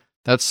lines,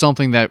 that's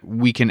something that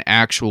we can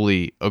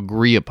actually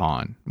agree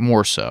upon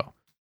more so.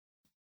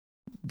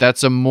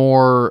 That's a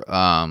more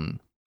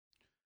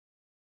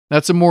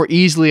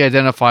easily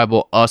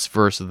identifiable us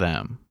versus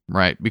them,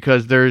 right?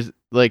 Because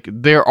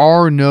there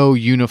are no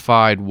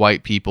unified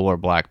white people or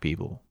black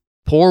people.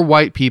 Poor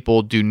white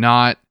people do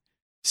not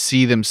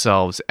see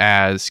themselves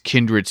as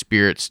kindred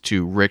spirits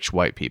to rich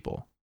white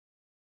people.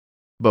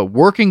 But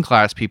working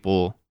class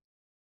people,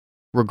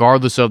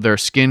 regardless of their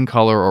skin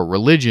color or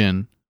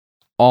religion,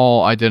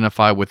 all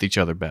identify with each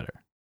other better.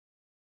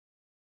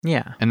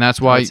 Yeah. And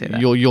that's why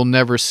you'll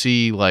never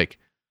see like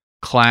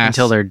class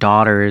until their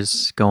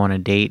daughters go on a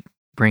date,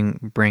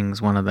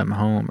 brings one of them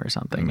home or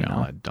something,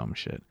 that dumb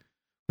shit.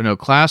 But no,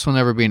 class will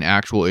never be an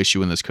actual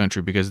issue in this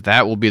country because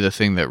that will be the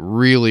thing that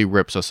really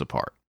rips us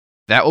apart.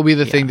 That will be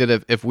the thing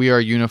that if we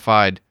are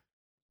unified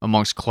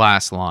amongst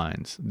class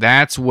lines,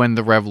 that's when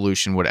the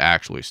revolution would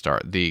actually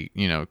start. The,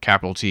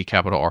 capital T,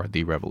 capital R,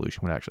 the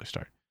revolution would actually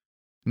start.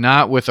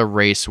 Not with a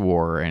race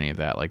war or any of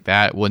that. Like,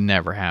 that would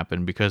never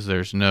happen because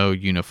there's no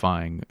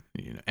unifying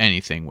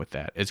anything with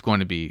that. It's going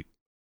to be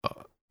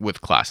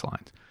with class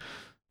lines.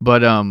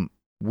 But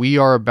we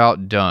are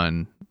about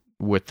done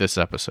with this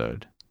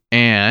episode.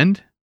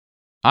 And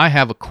I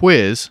have a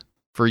quiz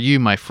for you,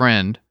 my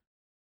friend.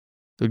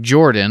 So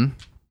Jordan,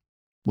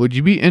 would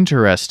you be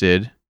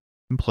interested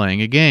in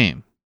playing a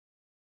game?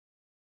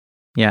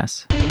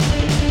 Yes.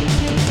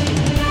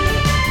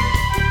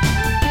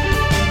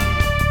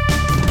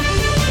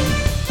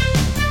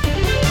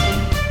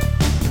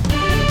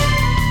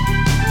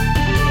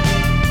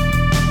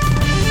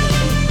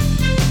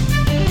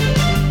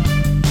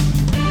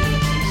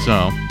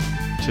 So,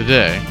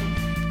 today,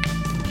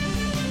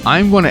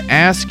 I'm going to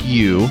ask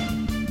you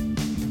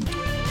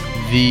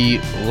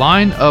the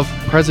line of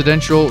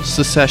presidential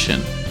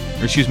succession.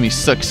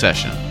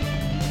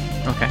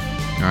 Okay.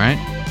 All right?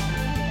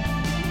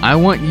 I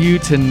want you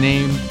to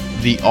name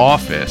the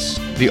office.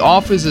 The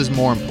office is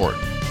more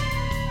important.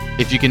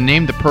 If you can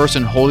name the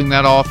person holding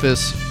that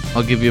office,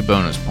 I'll give you a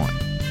bonus point.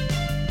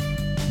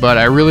 But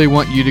I really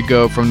want you to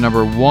go from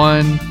number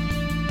 1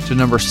 to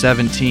number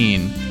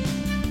 17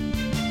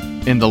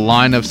 in the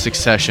line of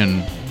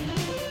succession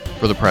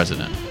for the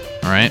president.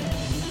 All right?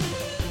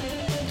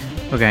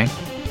 Okay.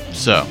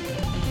 So,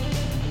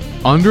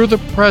 under the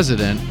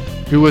president,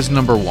 who was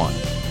number 1?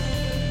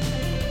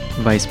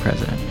 Vice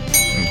president.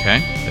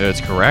 Okay,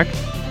 that's correct.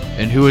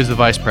 And who is the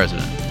vice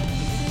president?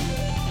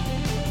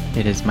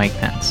 It is Mike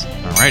Pence.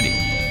 Alrighty.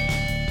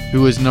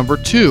 Who is number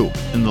 2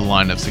 in the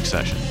line of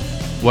succession?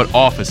 What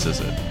office is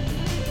it?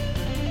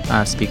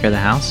 Speaker of the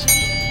House.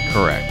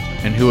 Correct.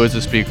 And who is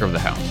the Speaker of the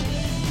House?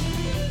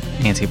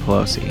 Nancy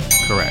Pelosi.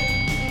 Correct.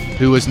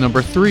 Who is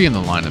number 3 in the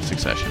line of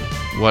succession?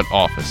 What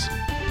office?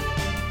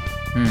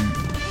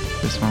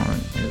 This one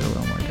is a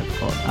little more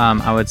difficult.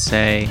 I would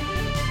say,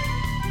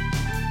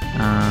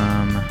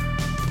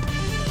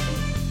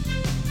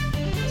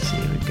 let's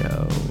see, we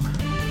go,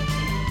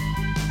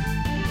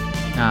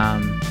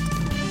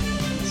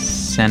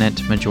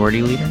 Senate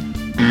Majority Leader.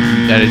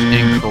 That is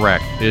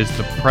incorrect. It is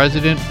the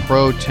President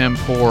pro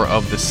tempore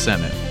of the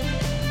Senate,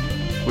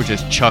 which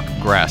is Chuck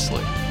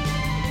Grassley.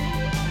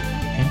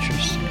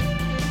 Interesting.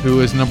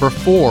 Who is number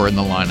 4 in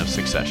the line of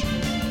succession?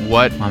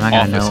 What Well, I'm not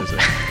gonna office know.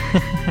 is it?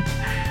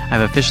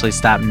 I've officially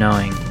stopped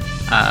knowing.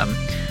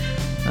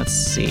 Let's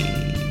see.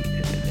 Can't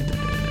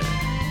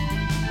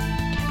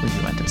believe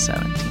you went to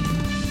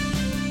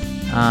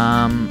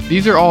 17.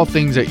 These are all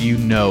things that you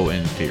know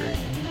in theory.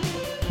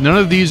 None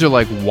of these are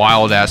like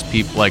wild ass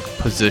people, like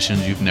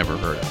positions you've never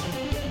heard of.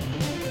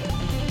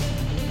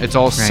 It's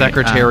all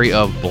Secretary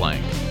of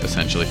blank,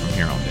 essentially, from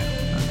here on down.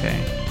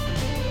 Okay.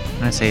 I'm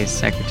gonna say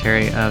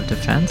Secretary of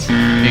Defense.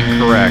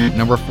 Incorrect.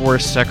 Number 4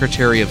 is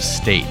Secretary of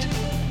State.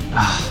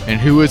 And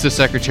who is the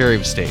Secretary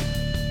of State?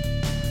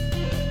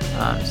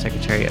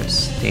 Secretary of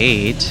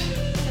State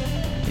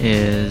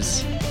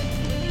is.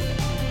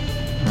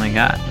 Oh my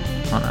God!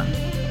 Hold on.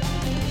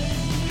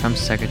 Trump's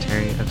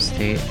Secretary of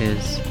State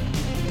is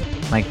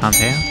Mike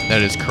Pompeo.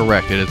 That is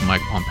correct. It is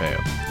Mike Pompeo.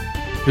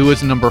 Who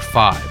is number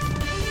 5?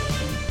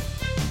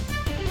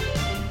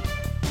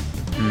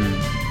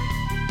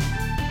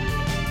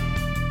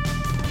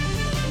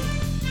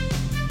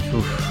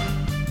 Oof.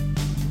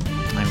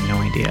 I have no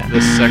idea.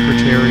 The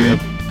Secretary of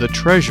the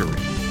Treasury.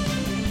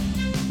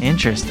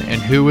 Interesting.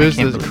 And who I is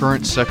can't the believe-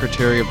 current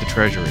Secretary of the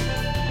Treasury?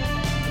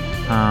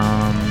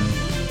 No,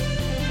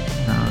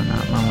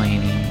 not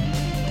Mulaney.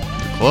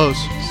 Close.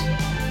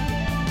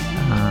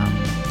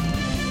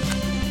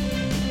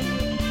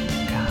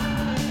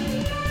 God.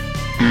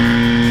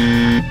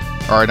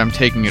 All right, I'm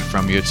taking it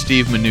from you. It's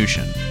Steve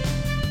Mnuchin.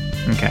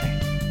 Okay.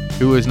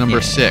 Who is number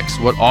Yeah. 6?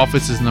 What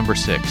office is number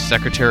 6?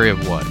 Secretary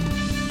of what?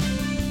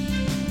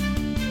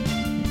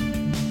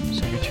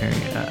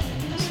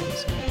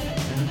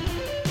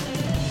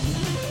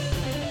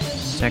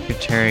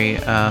 Secretary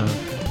of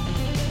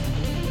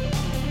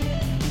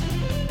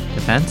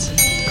Defense?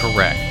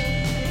 Correct.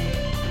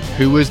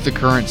 Who is the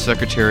current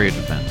Secretary of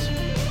Defense?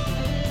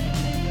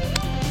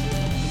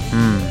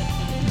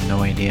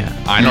 No idea.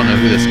 I don't know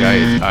who this guy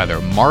is either.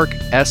 Mark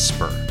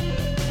Esper.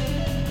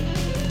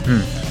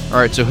 All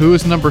right, so who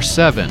is number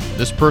 7?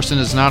 This person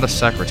is not a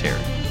secretary.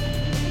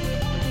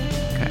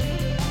 Okay.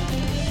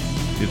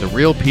 He's a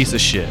real piece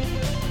of shit.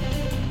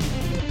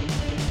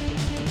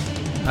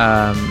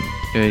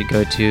 It would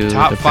go to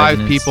Top the 5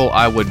 president's- people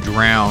I would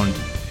drown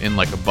in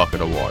like a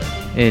bucket of water.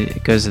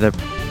 It goes to the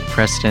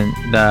president,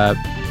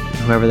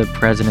 whoever the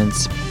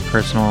president's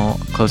personal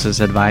closest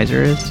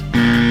advisor is.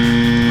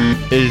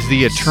 It is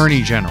the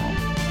Attorney General,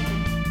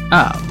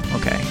 Oh,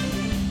 okay.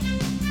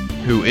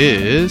 who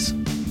is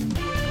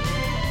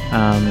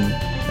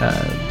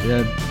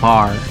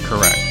Barr,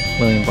 correct.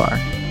 William Barr.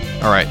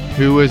 All right,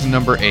 who is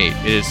number 8?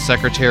 It is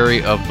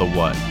Secretary of the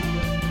what?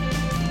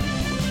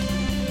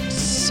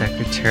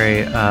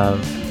 Secretary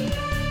of.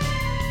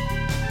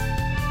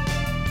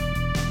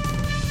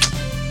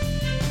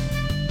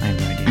 I have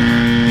no idea.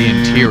 The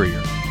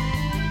Interior.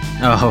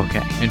 Oh,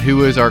 okay. And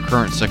who is our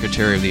current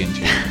Secretary of the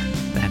Interior?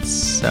 That's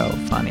so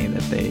funny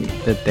that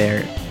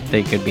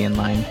they could be in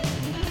line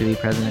to be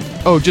president.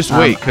 Oh, just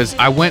wait, because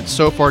I went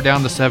so far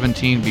down to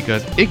 17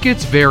 because it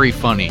gets very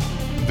funny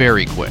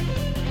very quick.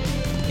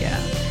 Yeah.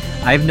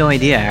 I have no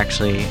idea,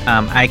 actually.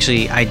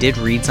 I did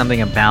read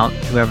something about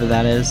whoever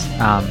that is,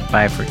 but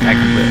I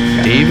completely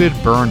forgot. David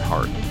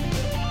Bernhardt.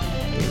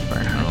 David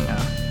Bernhardt.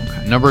 Oh,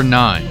 okay. Number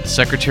 9,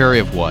 Secretary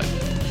of what?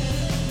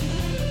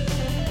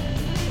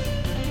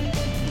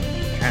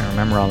 I'm trying to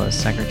remember all those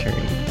secretary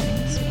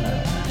things.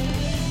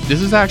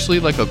 This is actually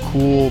like a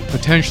cool,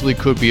 potentially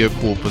could be a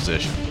cool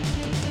position.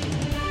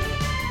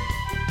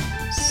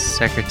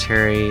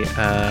 Secretary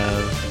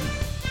of...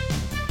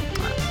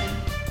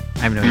 I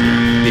have no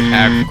idea. The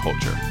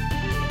agriculture.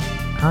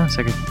 Oh,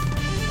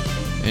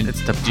 And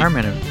it's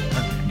Department of...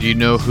 Okay. Do you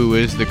know who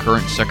is the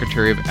current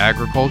Secretary of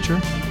Agriculture?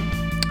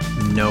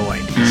 No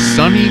idea.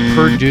 Sonny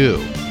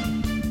Perdue.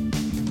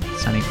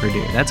 Sonny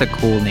Perdue. That's a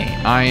cool name.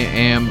 I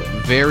am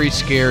very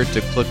scared to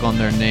click on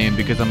their name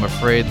because I'm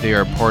afraid they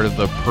are part of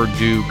the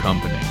Purdue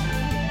Company.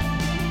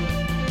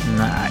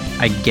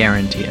 I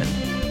guarantee it.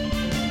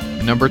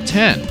 Number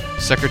 10,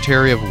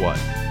 Secretary of what?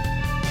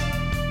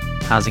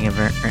 Housing and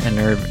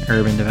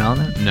Urban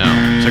Development? No,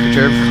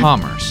 Secretary of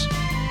Commerce.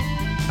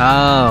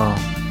 Oh,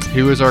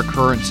 Who is our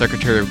current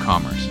Secretary of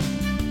Commerce?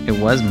 it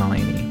was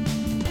Mulaney.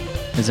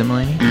 Is it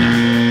Mulaney?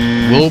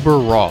 Wilbur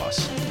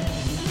Ross.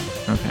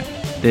 Okay.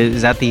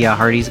 Is that the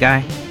Hardee's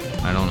guy?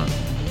 I don't know.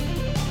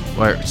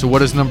 Wait, so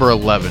what is number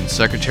 11?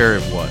 Secretary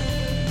of what?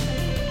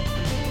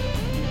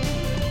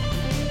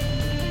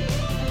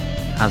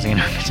 Housing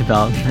and Urban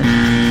Development.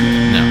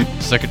 No,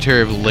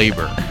 Secretary of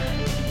Labor.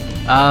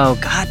 Oh,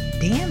 god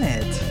damn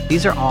it.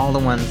 These are all the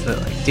ones that,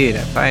 like, dude,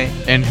 if I...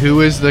 And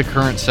who is the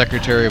current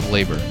Secretary of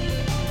Labor?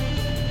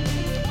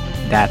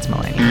 That's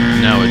Mulaney.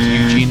 No, it's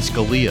Eugene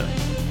Scalia.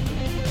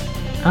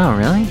 Oh,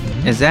 really?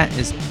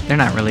 They're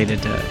not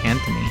related to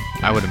Anthony.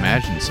 I would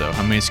imagine so.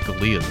 How many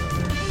Scalias are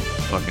there?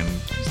 Fucking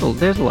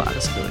There's a lot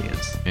of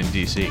Scalias. in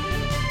DC.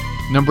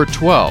 Number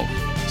 12,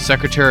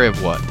 Secretary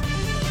of what?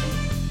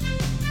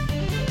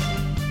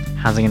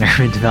 Housing and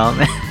Urban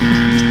Development.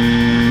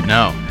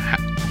 No,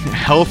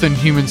 Health and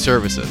Human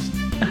Services.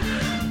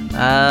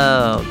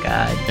 Oh,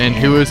 god. And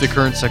damn who it. is the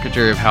current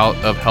Secretary of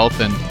Health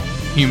and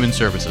Human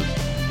Services?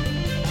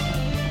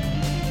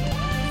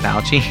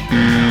 Fauci?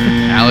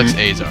 Alex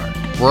Azar.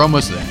 We're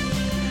almost there.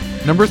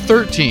 Number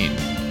 13.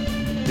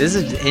 This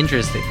is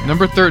interesting.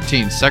 Number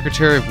 13,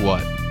 Secretary of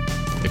what?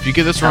 If you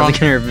get this wrong,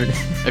 Housing and Urban...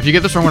 if you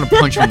get this wrong, I'm gonna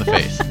punch you in the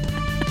face.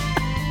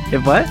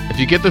 If what? If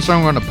you get this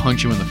wrong, I'm gonna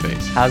punch you in the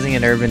face. Housing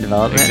and Urban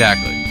Development?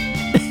 Exactly.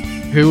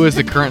 Who is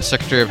the current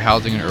Secretary of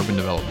Housing and Urban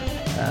Development?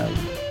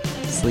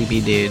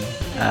 Sleepy dude.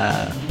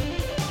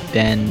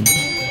 Ben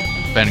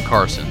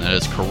Carson. That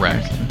is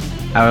correct. Carson.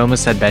 I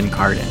almost said Ben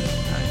Cardin.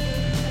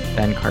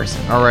 Ben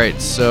Carson. All right,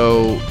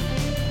 so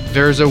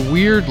there's a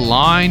weird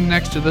line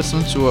next to this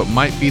one, so it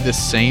might be the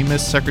same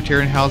as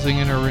Secretary of Housing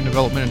and Urban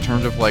Development in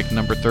terms of like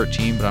number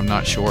 13, but I'm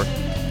not sure.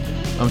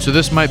 So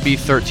this might be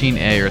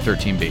 13A or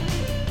 13B.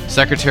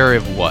 Secretary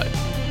of what?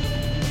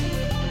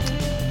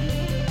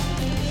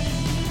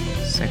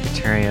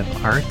 Secretary of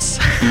Arts?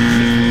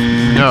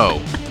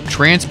 No.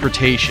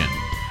 Transportation.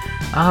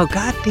 Oh,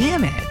 god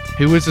damn it.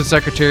 Who is the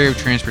Secretary of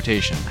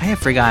Transportation? I have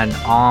forgotten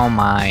all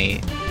my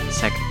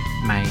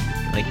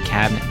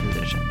cabinet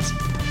positions.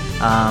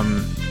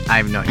 I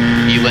have no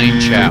idea. Elaine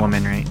The Chao.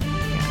 woman, right?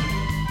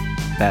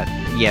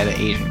 Yeah. The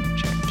Asian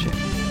chick.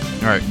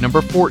 All right,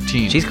 number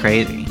 14. She's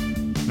crazy.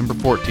 Number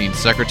 14,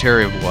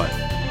 Secretary of what?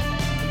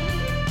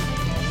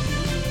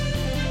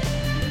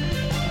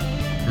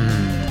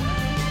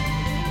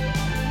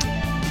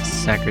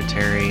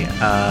 Secretary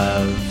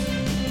of...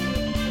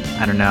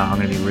 I don't know. I'm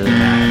going to be really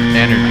mad.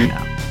 Energy.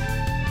 Right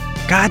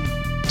now. God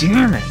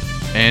damn it.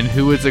 And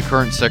who is the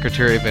current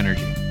Secretary of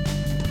Energy?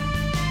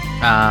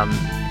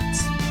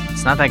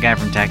 It's not that guy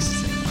from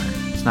Texas anymore.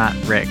 It's not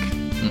Rick.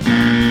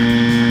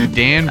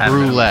 Dan I don't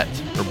know. Brulette.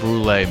 Or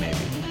Brule, maybe.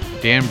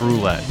 Dan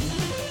Brulette.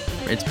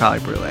 It's probably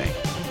Brule.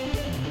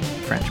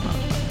 French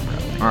motherfucker,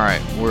 probably. All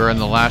right, we're in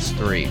the last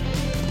 3.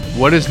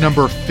 What is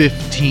number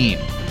 15?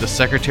 The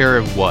Secretary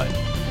of what?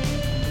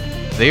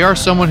 They are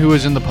someone who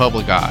is in the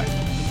public eye.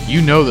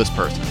 You know this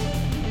person.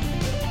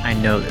 I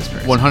know this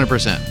person.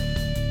 100%.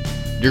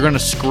 You're going to Can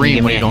you scream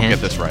give when me you a don't hint?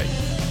 get this right.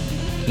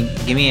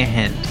 Give me a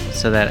hint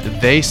so that...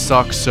 They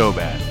suck so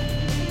bad.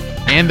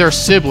 And their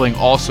sibling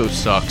also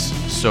sucks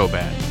so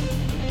bad.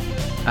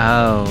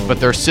 Oh. But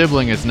their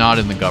sibling is not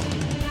in the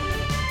government.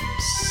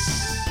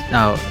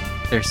 No,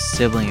 their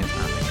sibling is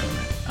not in the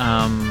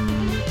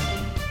government.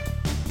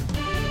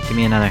 Give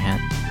me another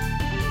hint.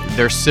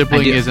 Their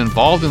sibling do- is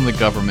involved in the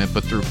government,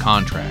 but through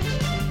contracts.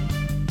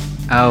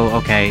 Oh,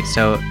 okay.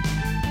 So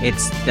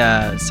it's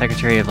the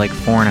Secretary of like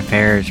Foreign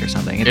Affairs or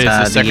something. It's It is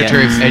the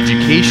Secretary of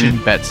Education,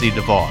 Betsy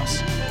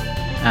DeVos.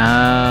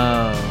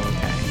 Oh,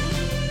 okay.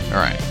 All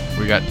right,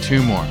 we got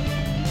 2 more.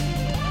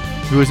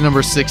 Who is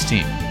number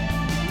 16?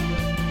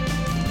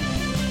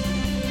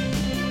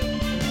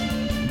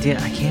 Dude,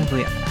 I can't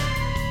believe.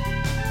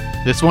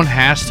 This one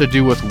has to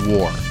do with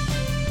war.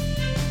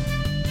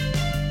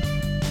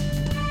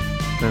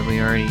 But we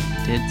already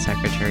did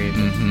Secretary of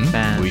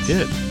Defense. We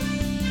did.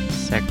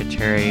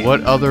 Secretary.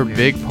 What other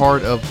big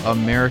part of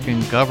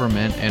American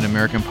government and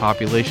American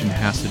population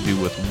has to do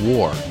with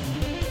war?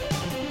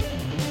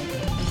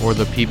 or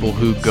the people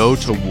who go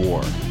to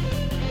war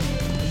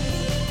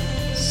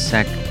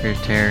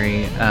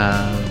Secretary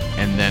of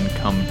and then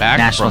come back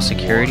National from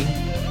Security. war?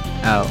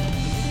 Oh,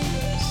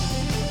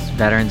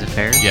 Veterans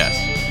Affairs. Yes.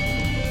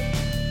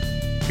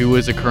 Who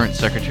is the current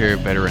Secretary of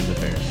Veterans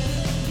Affairs?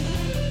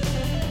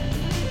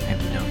 I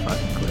have no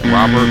fucking clue.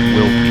 Robert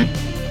Wilkie.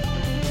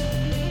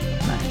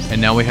 Nice.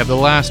 And now we have the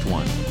last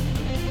one.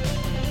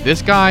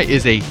 This guy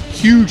is a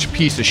huge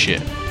piece of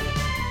shit.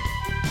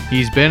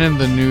 He's been in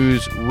the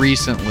news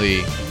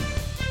recently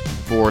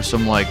for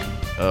some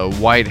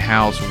White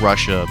House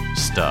Russia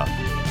stuff.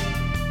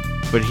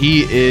 But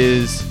he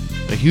is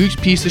a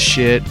huge piece of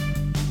shit,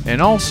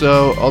 and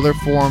also other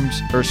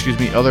branches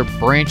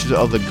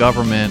of the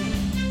government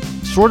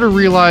sort of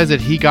realize that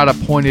he got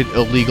appointed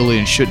illegally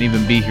and shouldn't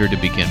even be here to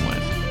begin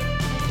with.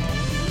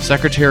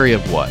 Secretary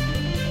of what?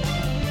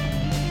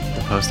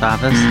 The post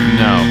office.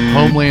 No,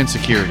 Homeland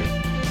Security.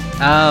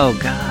 Oh,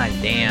 god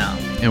damn.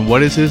 And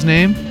what is his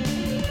name? Secretary.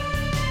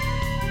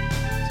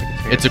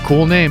 It's a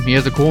cool name. He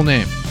has a cool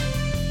name.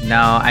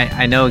 No,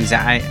 I know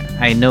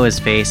I know his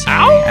face.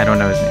 I don't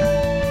know his name.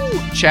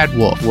 Chad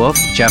Wolf. Wolf?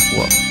 Jeff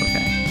Wolf.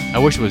 Okay. I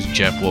wish it was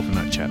Jeff Wolf and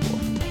not Chad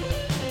Wolf.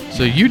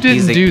 So you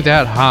didn't He's do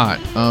that hot.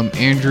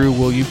 Andrew,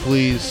 will you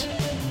please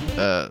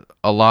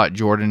allot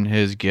Jordan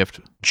his gift?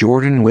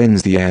 Jordan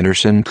wins the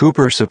Anderson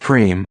Cooper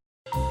Supreme.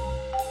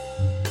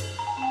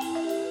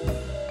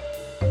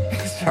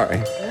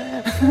 Sorry.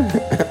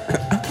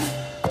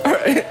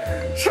 Alright.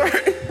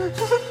 Sorry.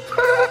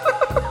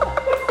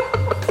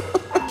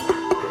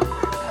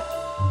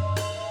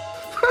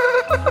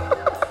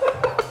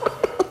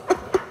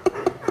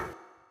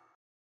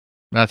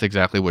 That's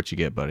exactly what you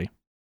get, buddy.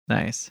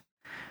 Nice.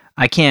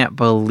 I can't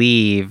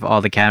believe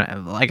all the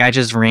cabinet. I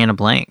just ran a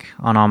blank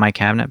on all my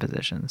cabinet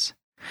positions.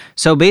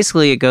 So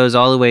basically, it goes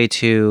all the way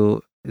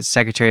to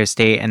Secretary of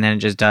State, and then it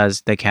just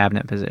does the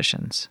cabinet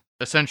positions.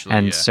 Essentially,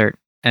 And yeah.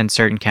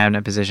 certain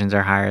cabinet positions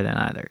are higher than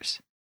others.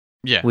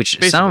 Yeah, Which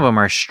basically. some of them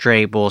are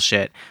straight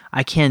bullshit.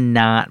 I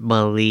cannot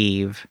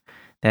believe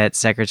that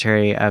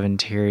Secretary of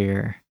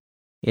Interior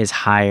is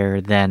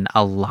higher than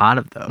a lot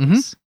of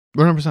those.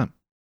 100%.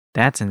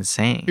 That's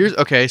insane.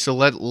 So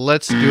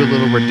let's do a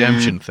little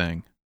redemption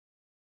thing.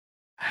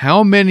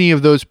 How many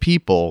of those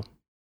people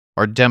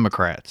are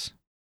Democrats?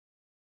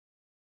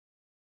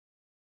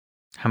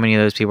 How many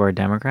of those people are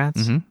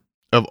Democrats? Mm-hmm.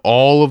 Of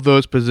all of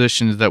those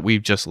positions that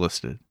we've just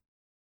listed,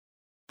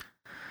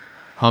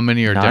 how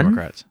many are None?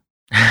 Democrats?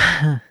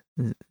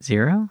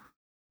 0?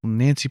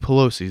 Nancy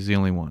Pelosi is the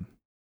only one.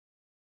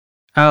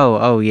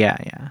 Oh, yeah.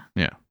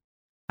 Yeah.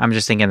 I'm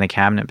just thinking the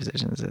cabinet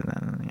positions. Yeah.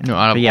 No,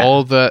 out But of yeah,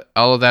 all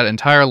of that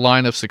entire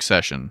line of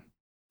succession,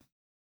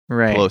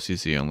 right.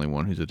 Pelosi's the only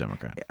one who's a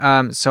Democrat.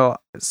 So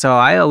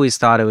I always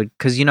thought it would,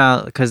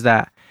 because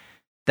that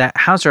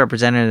House of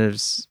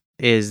Representatives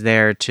is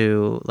there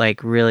to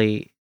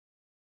really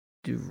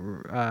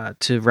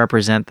to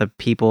represent the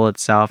people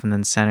itself, and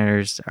then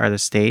senators are the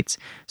states.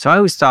 So I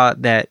always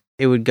thought that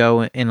it would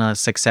go in a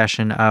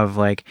succession of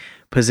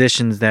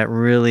positions that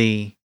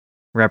really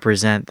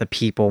represent the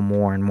people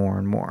more and more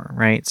and more,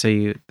 right?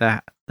 So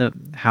the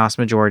House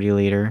Majority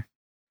Leader,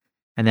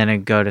 and then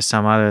it'd go to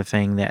some other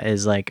thing that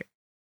is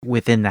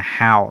within the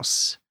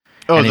House.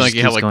 Oh, and it like just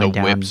you have keeps the going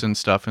down. whips and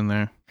stuff in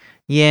there.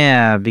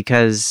 Yeah,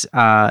 because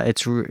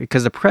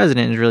because the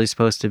president is really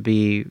supposed to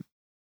be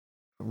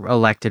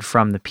elected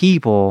from the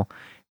people.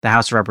 The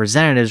House of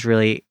Representatives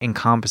really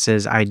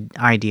encompasses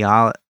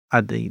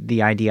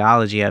the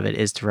ideology of it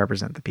is to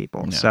represent the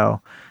people. Yeah.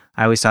 So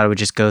I always thought it would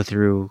just go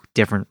through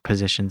different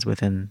positions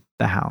within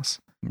the House.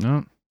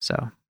 No,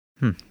 So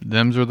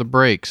them's are the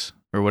breaks,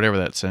 or whatever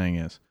that saying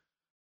is.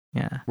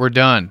 yeah, We're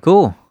done.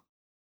 cool.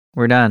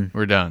 We're done.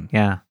 We're done.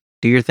 Yeah,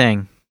 do your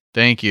thing.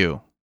 Thank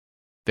you,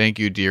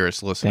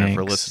 dearest listener,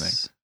 for Thanks.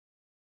 listening.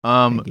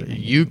 Thank you.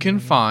 You can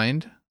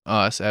find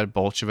us at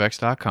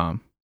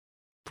bolsheviks.com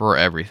for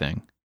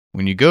everything.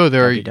 When you go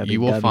there,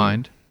 you will www.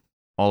 find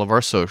all of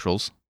our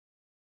socials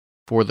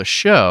for the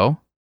show.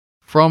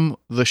 From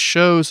the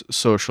show's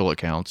social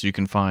accounts, you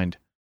can find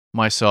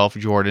myself,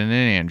 Jordan, and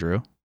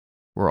Andrew.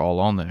 We're all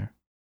on there,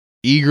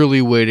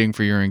 eagerly waiting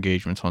for your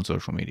engagements on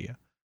social media.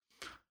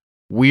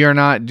 We are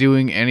not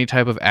doing any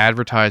type of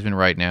advertisement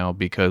right now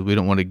because we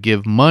don't want to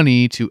give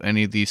money to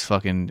any of these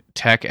fucking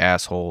tech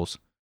assholes.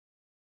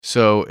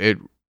 So it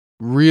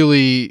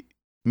really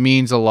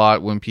means a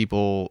lot when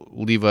people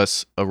leave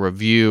us a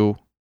review,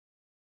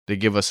 they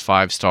give us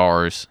 5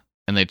 stars,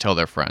 and they tell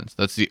their friends.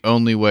 That's the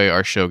only way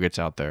our show gets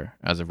out there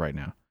as of right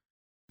now.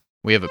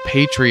 We have a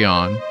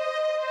Patreon.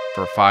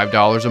 For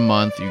 $5 a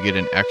month, you get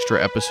an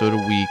extra episode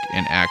a week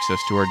and access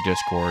to our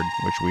Discord,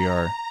 which we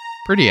are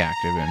pretty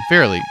active in.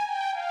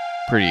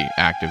 Pretty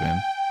active in.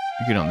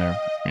 You get on there,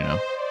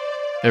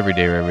 every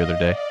day or every other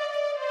day.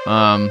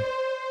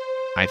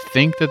 I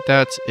think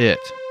that's it.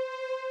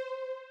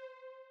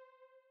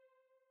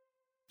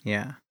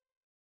 Yeah.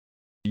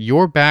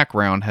 Your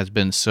background has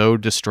been so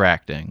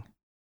distracting.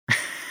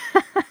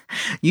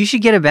 You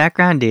should get a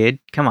background, dude.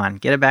 Come on,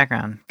 get a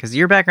background. Because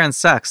your background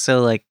sucks.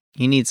 So,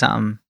 you need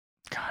something.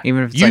 God,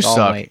 Even if it's you all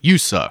suck. white. You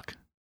suck.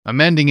 I'm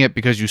ending it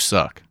because you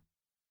suck.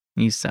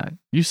 You suck.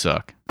 You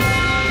suck.